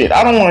bullshit.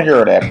 I don't want to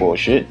hear that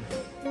bullshit.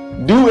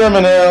 Do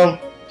Eminem,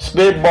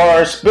 spit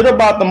bars, spit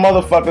about the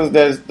motherfuckers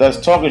that's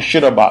talking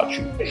shit about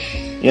you.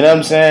 You know what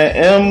I'm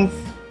saying?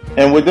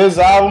 And with this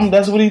album,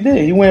 that's what he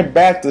did. He went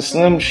back to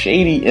Slim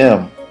Shady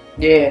M.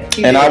 Yeah.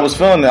 And I was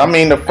feeling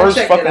it. The first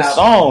fucking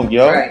song,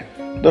 yo. Right.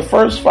 The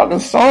first fucking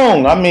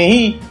song.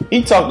 He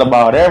talked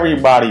about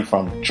everybody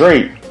from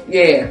Drake.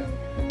 Yeah.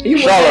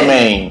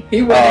 Charlamagne.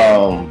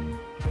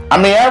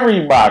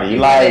 Everybody.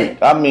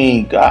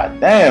 God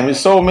damn, there's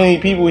so many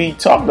people he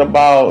talked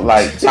about,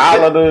 like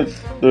Tyler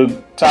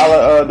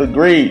Tyler the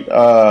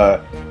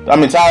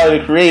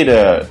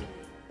Creator.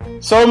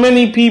 So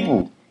many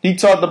people he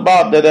talked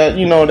about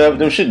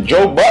that shit.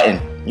 Joe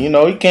Budden. He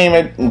came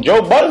at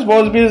Joe Button's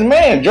supposed to be his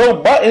man.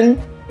 Joe Budden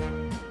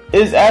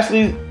is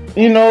actually,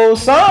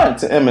 signed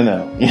to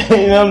Eminem. You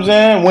know what I'm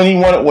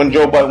saying? When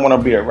Joe Budden wanted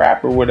to be a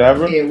rapper or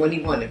whatever. Yeah, when he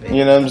wanted to be.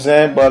 You know what I'm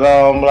saying? But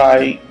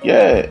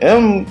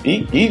M,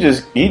 he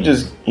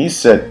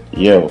said,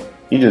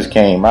 he just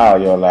came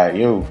out, I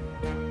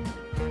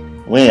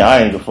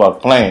ain't the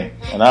fuck playing,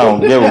 and I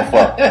don't give a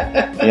fuck. You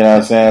know what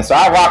I'm saying? So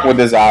I rock with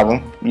this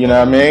album. You know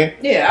what I mean?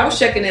 Yeah, I was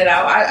checking it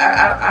out.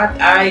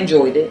 I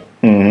enjoyed it.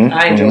 Mm-hmm,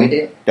 I enjoyed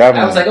it.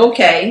 Definitely. I was like,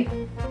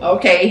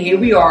 okay, here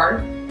we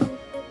are.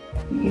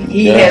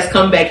 He has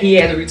come back. He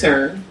has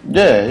returned.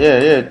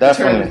 Yeah,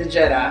 definitely. Return of the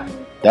Jedi.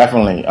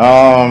 Definitely.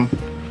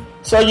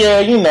 So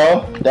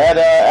that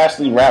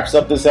actually wraps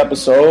up this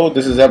episode.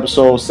 This is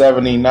episode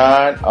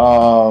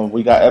 79.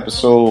 We got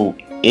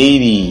episode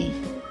 80.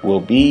 Will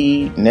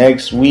be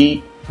next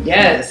week.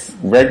 Yes.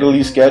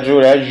 Regularly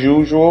scheduled as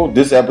usual.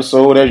 This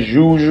episode, as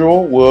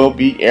usual, will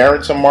be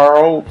airing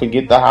tomorrow.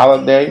 Forget the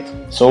holiday.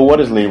 So what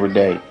is Labor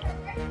Day?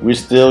 We're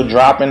still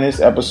dropping this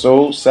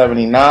episode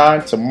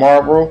 79.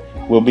 Tomorrow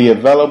will be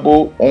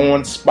available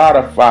on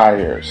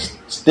Spotify,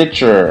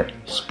 Stitcher,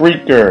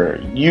 Spreaker,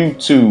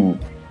 YouTube,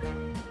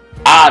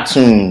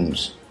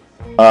 iTunes,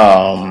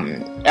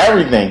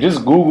 everything.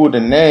 Just Google the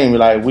name.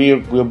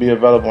 We'll be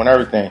available on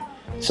everything.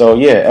 So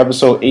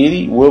episode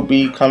 80 will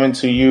be coming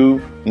to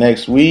you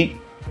next week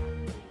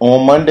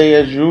on Monday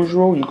as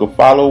usual. You can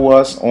follow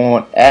us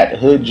on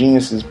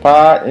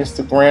 @HoodGeniusesPod,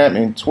 Instagram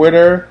and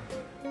Twitter,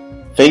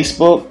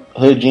 Facebook,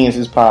 Hood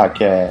Geniuses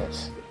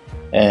Podcast.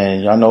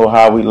 And y'all know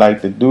how we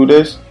like to do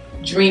this.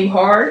 Dream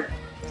hard.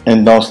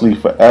 And don't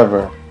sleep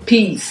forever.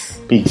 Peace.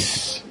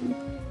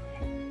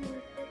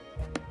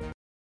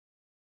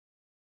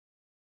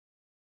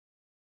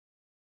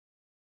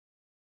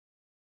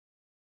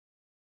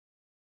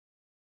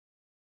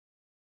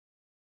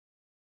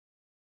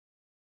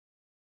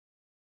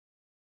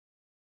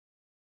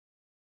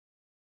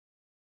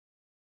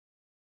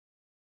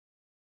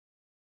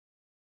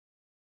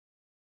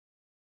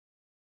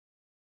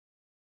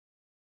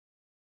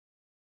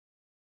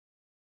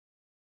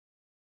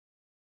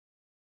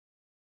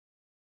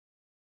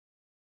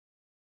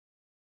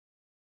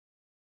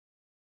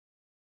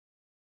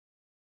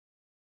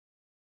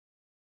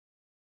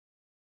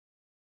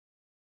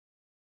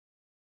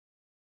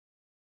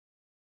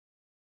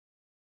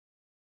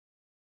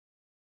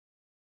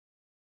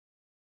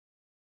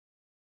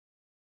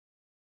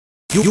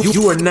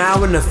 You are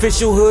now an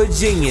official Hood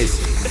Genius.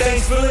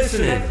 Thanks for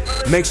listening.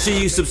 Make sure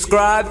you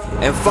subscribe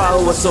and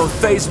follow us on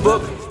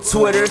Facebook,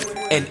 Twitter,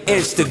 and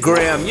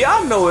Instagram.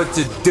 Y'all know what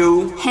to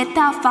do. Hit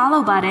that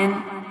follow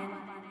button